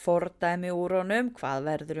að gera fordæmi úr honum,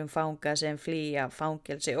 hvað verður fanga sem flýja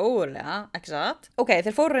fangelsi ógurlega, ekki satt? Ok,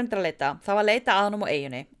 þeir fóru reyndar að leita. Það var að leita að honum á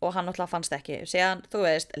eyjunni og hann náttúrulega fannst ekki. Síðan, þú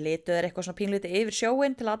veist, litu þeir eitthvað svona pínlítið yfir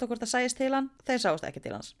sjóinn til að aðtöku hvort það sæist til hann. Þeir sáust ekki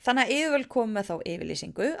til hans. Þannig að yfirvöld kom með þá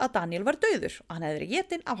yfirlýsingu að Daniel var dauður og hann hefði verið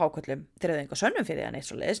étinn af háköllum. Þeir hefðu enga sönnum fyrir hann eitt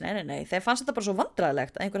svoleiðis. Nei. Þeir fannst þetta bara svo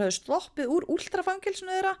vandræðilegt að einhver hefði sloppið úr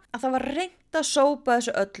últrafangelsinu þeirra að það var reynt að sópa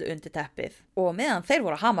þessu öllu undir teppið. Og meðan þeir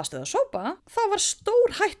voru að hamast við að sópa, þá var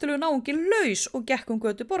stór hættulegu náungi laus og gekk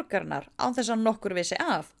götu borgarinnar án þess að nokkur vissi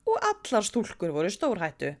af, og allar stúlkur voru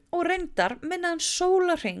stórhættu. Og reyndar minna hann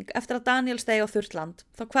sólarhring eftir að Daniel steig á þurrt land,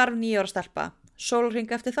 þá hvarf 9 ára stelpa.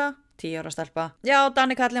 Sólarhring eftir það, 10 ára stelpa. Já,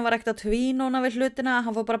 Danni kallinn var ekkert að tvínóna við hlutina,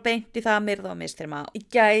 hann fór bara beint í það að myrða og misþyrma. Ég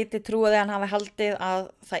gæti trúið að hann hafi haldið að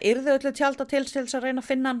það yrði öllu tjálta til þess að reyna að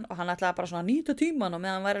finna hann og hann ætlaði bara svona að nýta tíman og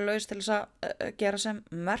meðan hann væri laus til þess að gera sem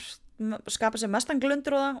skapa sem mestan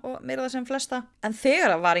glundur og myrða sem flesta. En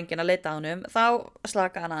þegar var enginn að leita að honum, þá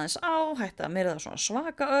slaka hann aðeins á, hætti að myrða svona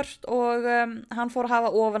svaka ört og hann fór að hafa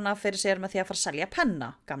ofana fyrir sér með því að fara að selja penna,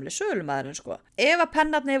 gamli sölumæðurinn sko. Ef að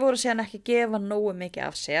pennarnir voru síðan ekki gefa nógu mikið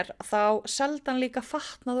af sér, þá seldi hann líka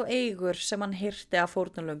fatnað og eigur sem hann hirti af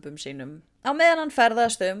fórnarlömbum sínum. Á meðan hann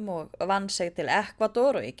ferðaðist og vann sig til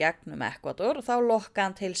Ekvador og í gegnum Ekvador þá lokkaði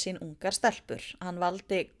hann til sín ungar stelpur. Hann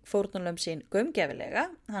valdi fórnarlömb sín gaumgæfilega,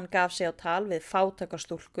 hann gaf sig á tal við fátækar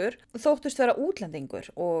stúlkur, þóttust vera útlendingur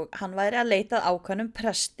og hann væri að leita að ákveðnum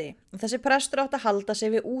presti. Þessi prestur átti að halda sig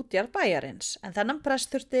við útjarð bæjarins, en þennan prest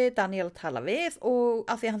þurfti Daniel að tala við og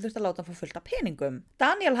af því að hann þurfti að láta hann fá fullt af peningum.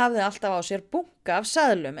 Daniel hafði alltaf á sér bunka af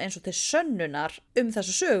seðlum eins og til sönnunar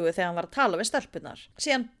þessu sögu þegar hann var að tala við stelpunar.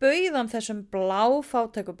 Síðan bauð hann þessum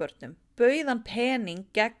bláfátækubörnum bauð hann pening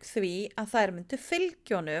gegn því að þær myndu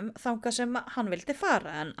fylgja honum þangað sem hann vildi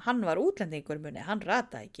fara en hann var útlendingur muni, hann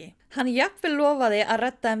rataði ekki. Hann jafnvel lofaði að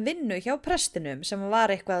redda en vinnu hjá prestinum sem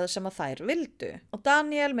var eitthvað sem að þær vildu. Og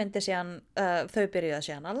Daniel myndi síðan, þau byrjuði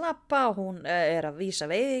síðan að labba og hún að vísa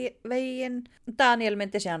veginn. Daniel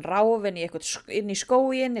myndi síðan ráfin inn í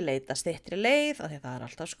skóginn í leita styttri leið af því það er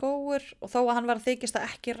alltaf skógur og þó að hann var að þykjast að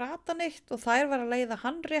ekki rata neitt og þær var að leiða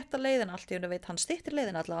hann rétta leið en allt í einu veit hann styttri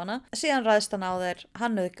leiðin allavega. Síðan ræðst hann á þeir,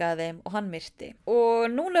 hann nauðgaði þeim og hann myrti. Og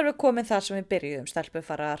núna erum við komin þar sem við byrjuðum. Stelpur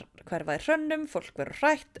fara að hverfa í hrönnum, fólk verður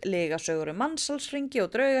hrætt, liga sögur mannsalsringi og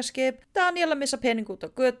draugaskip. Daniel að missa pening út á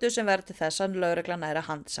götu sem verður til þess að lögreglan næra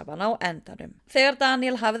handsama hann á endanum. Þegar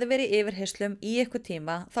Daniel hafði verið í yfirheyrslum í eitthvað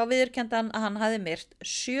tíma, þá viðurkenndi hann að hann hafði myrt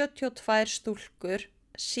 72 stúlkur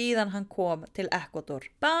síðan hann kom til Ekvador.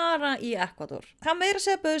 Bara í Ekvador. Hann meira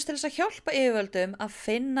segja bauðist til þess að hjálpa yfirvöldum að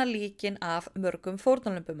finna líkin af mörgum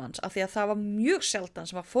fórnarlömbum hans af því að það var mjög sjaldan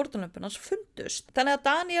sem að fórnarlömbum hans fundust. Þannig að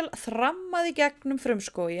Daniel þrammaði gegnum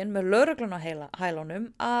frumskóginn með lögreglun á hælunum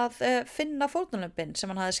að finna fórnarlömbin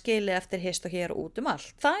sem hann hafði skilið eftir hist og hér út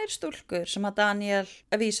allt. Þær stúlkur sem að Daniel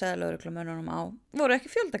vísaði lögreglumönnunum á voru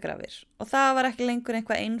ekki fjöldagrafir og það var ekki lengur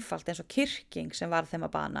eitthvað einfalt eins og kyrking sem var þeim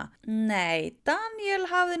að bana. Nei, Daniel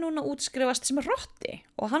hafði núna útskrifast sem rotti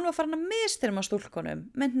og hann var farin að misþyrma stúlkunum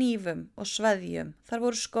með hnífum og sveðjum. Þar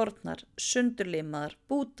voru skornar, sundurlimaðar,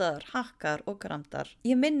 bútaðar, hakkar og gramdar.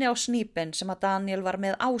 Ég minni á snípin sem að Daniel var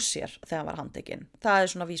með á sér þegar hann var handtekinn. Það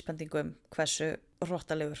er svona vísbendingum hversu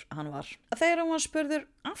rottalegur hann var. Þegar hann spurður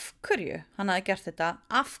af hverju hann hafi gert þetta,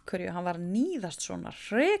 af hverju hann var að níðast svona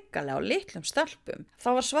hrikalega á litlum stelpum,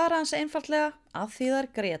 þá var svarað hans einfaldlega að því þær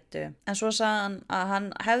grétu. En svo sagði hann að hann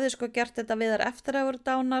hefði sko gert þetta við þær eftir að voru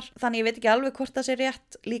dánar, þannig ég veit ekki alveg hvort það sé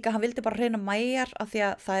rétt. Líka hann vildi bara hreina mæjar af því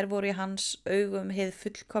að þær voru í hans augum hið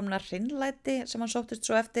fullkomna hreinlæti sem hann sóttist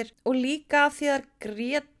svo eftir og líka af því þær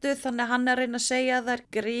grétu, þannig að hann er að reyna að segja að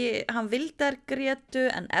hann vildi þær grétu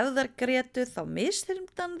en ef þær grétu þá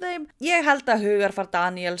misþyrmdi hann þeim. Ég held að hugarfar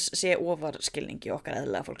Daniels sé ofarskilningi okkar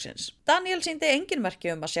eðlilega fólksins. Daniel sýndi engin merki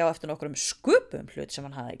að sjá eftir nokkrum skupum hlut sem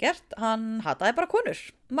hann hafði gert. Hann hataði bara konur.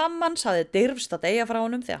 Mammans hafði dirfst að deyja frá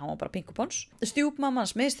honum þegar hann var bara pinkupons.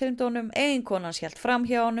 Stjúpmammans misþyrmdi honum, eiginkonans hélt fram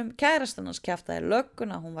hjá honum, kærastan hans kjaftaði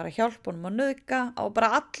lögguna, hún var að hjálpa honum að nauðga og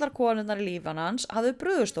bara allar konurnar í lífan hans hafði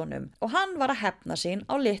brugðust honum og hann var að hefna sín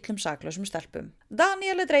á litlum saklausum stelpum.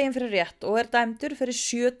 Daniel er dreginn fyrir rétt og er dæmdur fyrir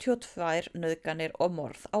 72 nauðganir og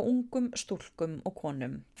morð á ungum stúlkum og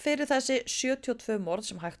konum. Fyrir þessi 72 morð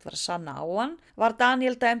sem hægt var að sanna á hann var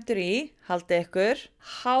Daniel dæmdur í, haldið ykkur,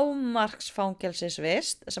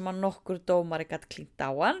 hámarksfangelsisvist sem að nokkur dómari gat klínt á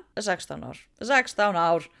hann, 16 ár. 16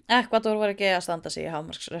 ár. Ekvador var ekki að standa sig í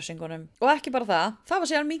hámarksrefsingunum. Og ekki bara það, það var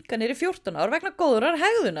síðan minkað niður í 14 ár vegna góðrar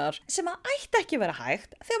hegðunar sem að ætti ekki vera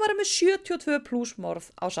hægt þegar maður er með 72 pluss morð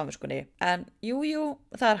á samviskunni. En jú,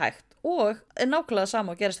 það er hægt. Og nákvæmlega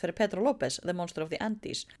sama og gerist fyrir Pedro Lopez, The Monster of the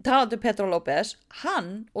Andes. Talandi Pedro Lopez,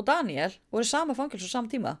 hann og Daniel voru sama fangelsi á sama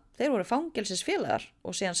tíma. Þeir voru fangelsisfélagar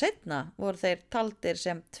og síðan seinna voru þeir taldir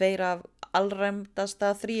sem tveir af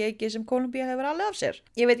allræmdasta þríeyki sem Kólumbía hefur alveg af sér.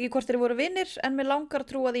 Ég veit ekki hvort þeir voru vinir en mér langar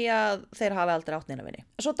að trúa því að þeir hafi aldrei átt neina vini.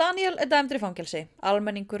 Svo Daniel er dæmdur í fangelsi.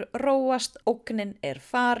 Almenningur róast, ógnin er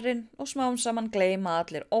farin og smám saman gleyma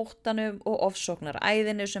allir óttanum og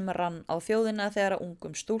ofsóknaræðinu sem rann á þjóðina þegar að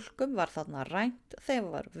ungum stúlkum var þarna rænt, þeir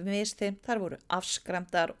var misþyrmt, þær voru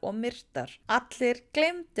afskræmdar og myrtar. Allir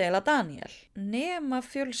gleymdu eiginlega Daniel, nema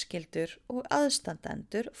fjölskyldur og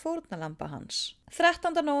aðstandendur fórnarlamba hans.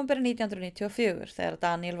 13. nóvember 1994 þegar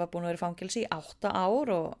Daniel var búinn að vera í fangelsi í 8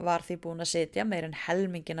 ár og var því búinn að sitja meir en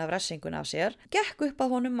helmingin af refsingun af sér, gekk upp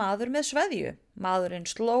að honum maður með sveðju. Maðurinn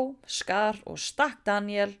sló, skar og stakk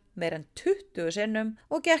Daniel meir en 20 sinnum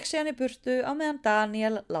og gekk síðan í burtu á meðan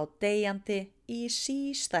Daniel lá deyjandi í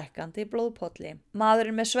sístækkandi blóðpolli.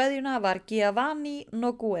 Maðurinn með sveðjuna var Giovanni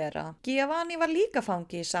Noguera. Giovanni var líka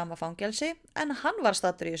fangi í sama fangelsi en hann var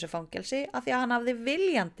staddur í þessu fangelsi af því að hann hafði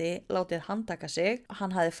viljandi látið handtaka sig.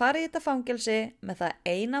 Hann hafði farið í þetta fangelsi með það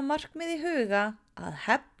eina markmið í huga að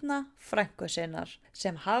hefna frænku sinnar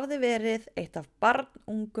sem hafði verið eitt af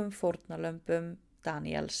barnungum fórnarlömbum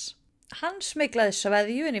Daniels. Hann smyglaði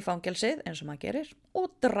sveðju inn í fangelsið eins og maður gerir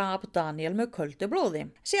og drap Daniel með köldu blóði.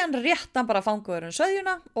 Síðan rétt hann bara fangavörðun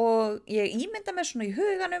sveðjuna og ég ímynda mér svona í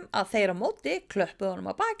huganum að þeir á móti klöppuðu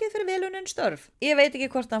honum á bakið fyrir velunin störf. Ég veit ekki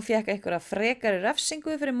hvort hann fékk einhverja frekari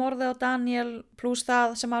refsingu fyrir morðið á Daniel pluss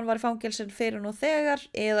það sem hann var í fangelsin fyrir nú þegar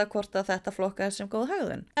eða hvort að þetta flokkaði sem góð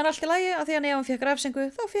hegðun. En allt í lagi að því að ef hann fékk refsingu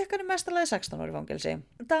þá fékk hann í mestalagi 16 ára í fangelsi.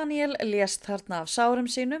 Daniel lést þarna af sárum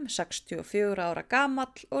sínum, 64 ára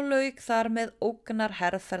gamall og lauk þar með ógnar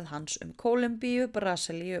herferð hans Kólumbíu,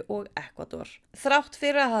 Brasilíu og Ekvador. Þrátt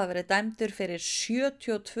fyrir að hafa verið dæmdur fyrir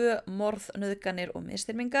 72 morðnauðganir og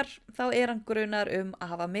misþyrmingar, þá hann grunar að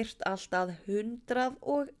hafa myrt alltaf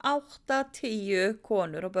 180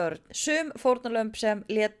 konur og börn. Sum fórnarlömb sem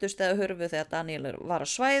létust eða hurfu þegar Daniel var á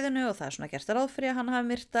svæðinu og það svona gert ráð fyrir að hann hafi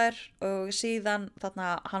myrt þær og síðan þarna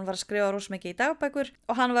hann var að skrifa rosa mikið í dagbækur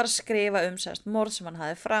og hann var að skrifa morð sem hann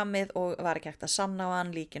hafi framið og var ekki hægt að sanna á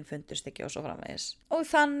hann, líkin fundust ekki og svo framvegis. Og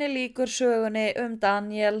þannig lýkur sögunni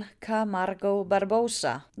Daniel Camargo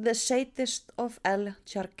Barbosa, the sadist of El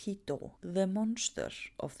Charquito, the monster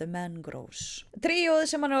of the Mangroves. Tríóðið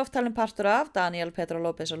sem hann oft talinn partur af, Daniel, Pedro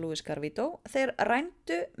López og Luis Garvito, þeir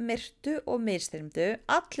rændu, myrtu og misþyrmdu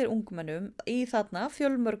allir ungmennum í þarna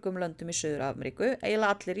fjölmörgum löndum í Suður Ameríku,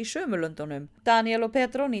 eiginlega allir í sömu löndunum. Daniel og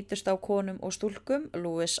Pedro nýttust á konum og stúlkum,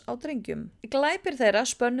 Luis á drengjum. Glæpir þeirra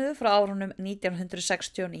spönnuðu frá árunum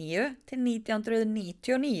 1969 til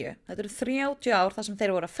 1999. Þetta eru 30 ár þar sem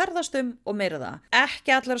þeir voru að ferðast og myrða.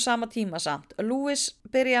 Ekki allir á sama tíma samt. Luis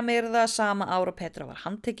byrja að myrða sama ár og Pedro var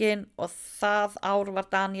handtekinn og það ár var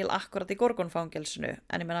Daniel akkurat í Gorgonfangelsinu,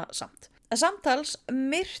 en ég meina samt. Samtals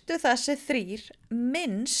myrtu þessi þrír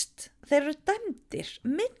minnst, þeir eru dæmdir,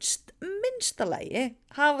 minnsta lagi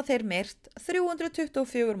hafa þeir myrt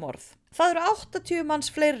 324 morð. Það eru 80 manns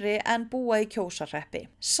fleiri en búa í Kjósarhreppi.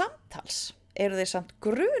 Samtals eru þeir samt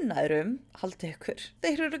grunaður haldið ykkur,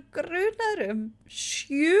 þeir eru grunaður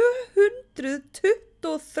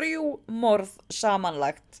 723 morð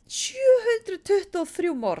samanlagt.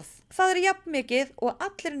 723 morð. Það eru jafn mikið og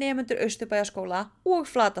allir nemendur Austurbæjarskóla og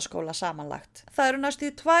Flataskóla samanlagt. Það eru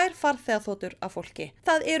næstu 2 farþegaþotur af fólki.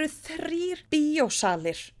 Það eru 3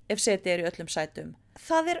 bíósalir ef setið í öllum sætum.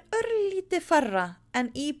 Það örlítið færra en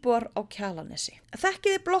íbúar á Kjalarnesi.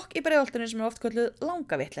 Þekkiði blokk í Breiðholtinu sem oft kölluð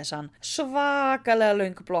Langavitleysan, svakalega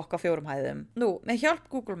löng blokk á 4 hæðum. Nú, með hjálp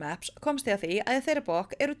Google Maps komst ég að því að í þeirri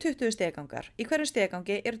blokk eru 20 stigagangar. Í hverju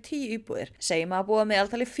stigagangi eru 10 íbúðir. Segjum að búa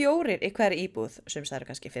meðaltali 4 í hverju íbúð. Sums það eru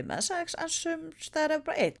kannski 5 eða 6, en sums það eru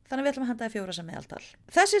bara 1. Þannig við ætlum að henda 4 sem meðaltal.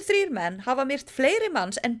 Þessir 3 menn hafa myrt fleiri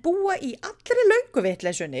manns en búa í allri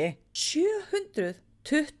Langavitleysunni. 723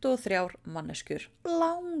 manneskjur,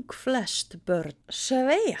 langflest börn.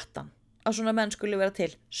 Sveigatan að svona menn skuli vera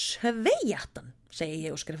til. Sveigatan, segi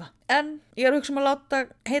ég og skrifa. En ég að hugsa að láta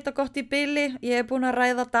heita gott í bili. Ég búin að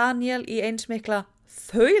ræða Daniel í eins mikla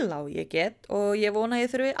þaula ég get og ég vona að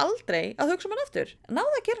ég þurfi aldrei að hugsa hann aftur.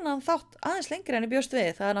 Náðu að gera hann þátt aðeins lengri en ég bjóst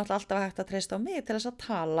við. Það náttúrulega alltaf hægt að treysta á mig til þess að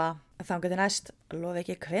tala. Þangað til næst, lofa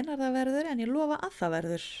ekki hvenær það verður en ég lofa að það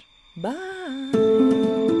verður.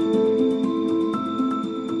 Bye!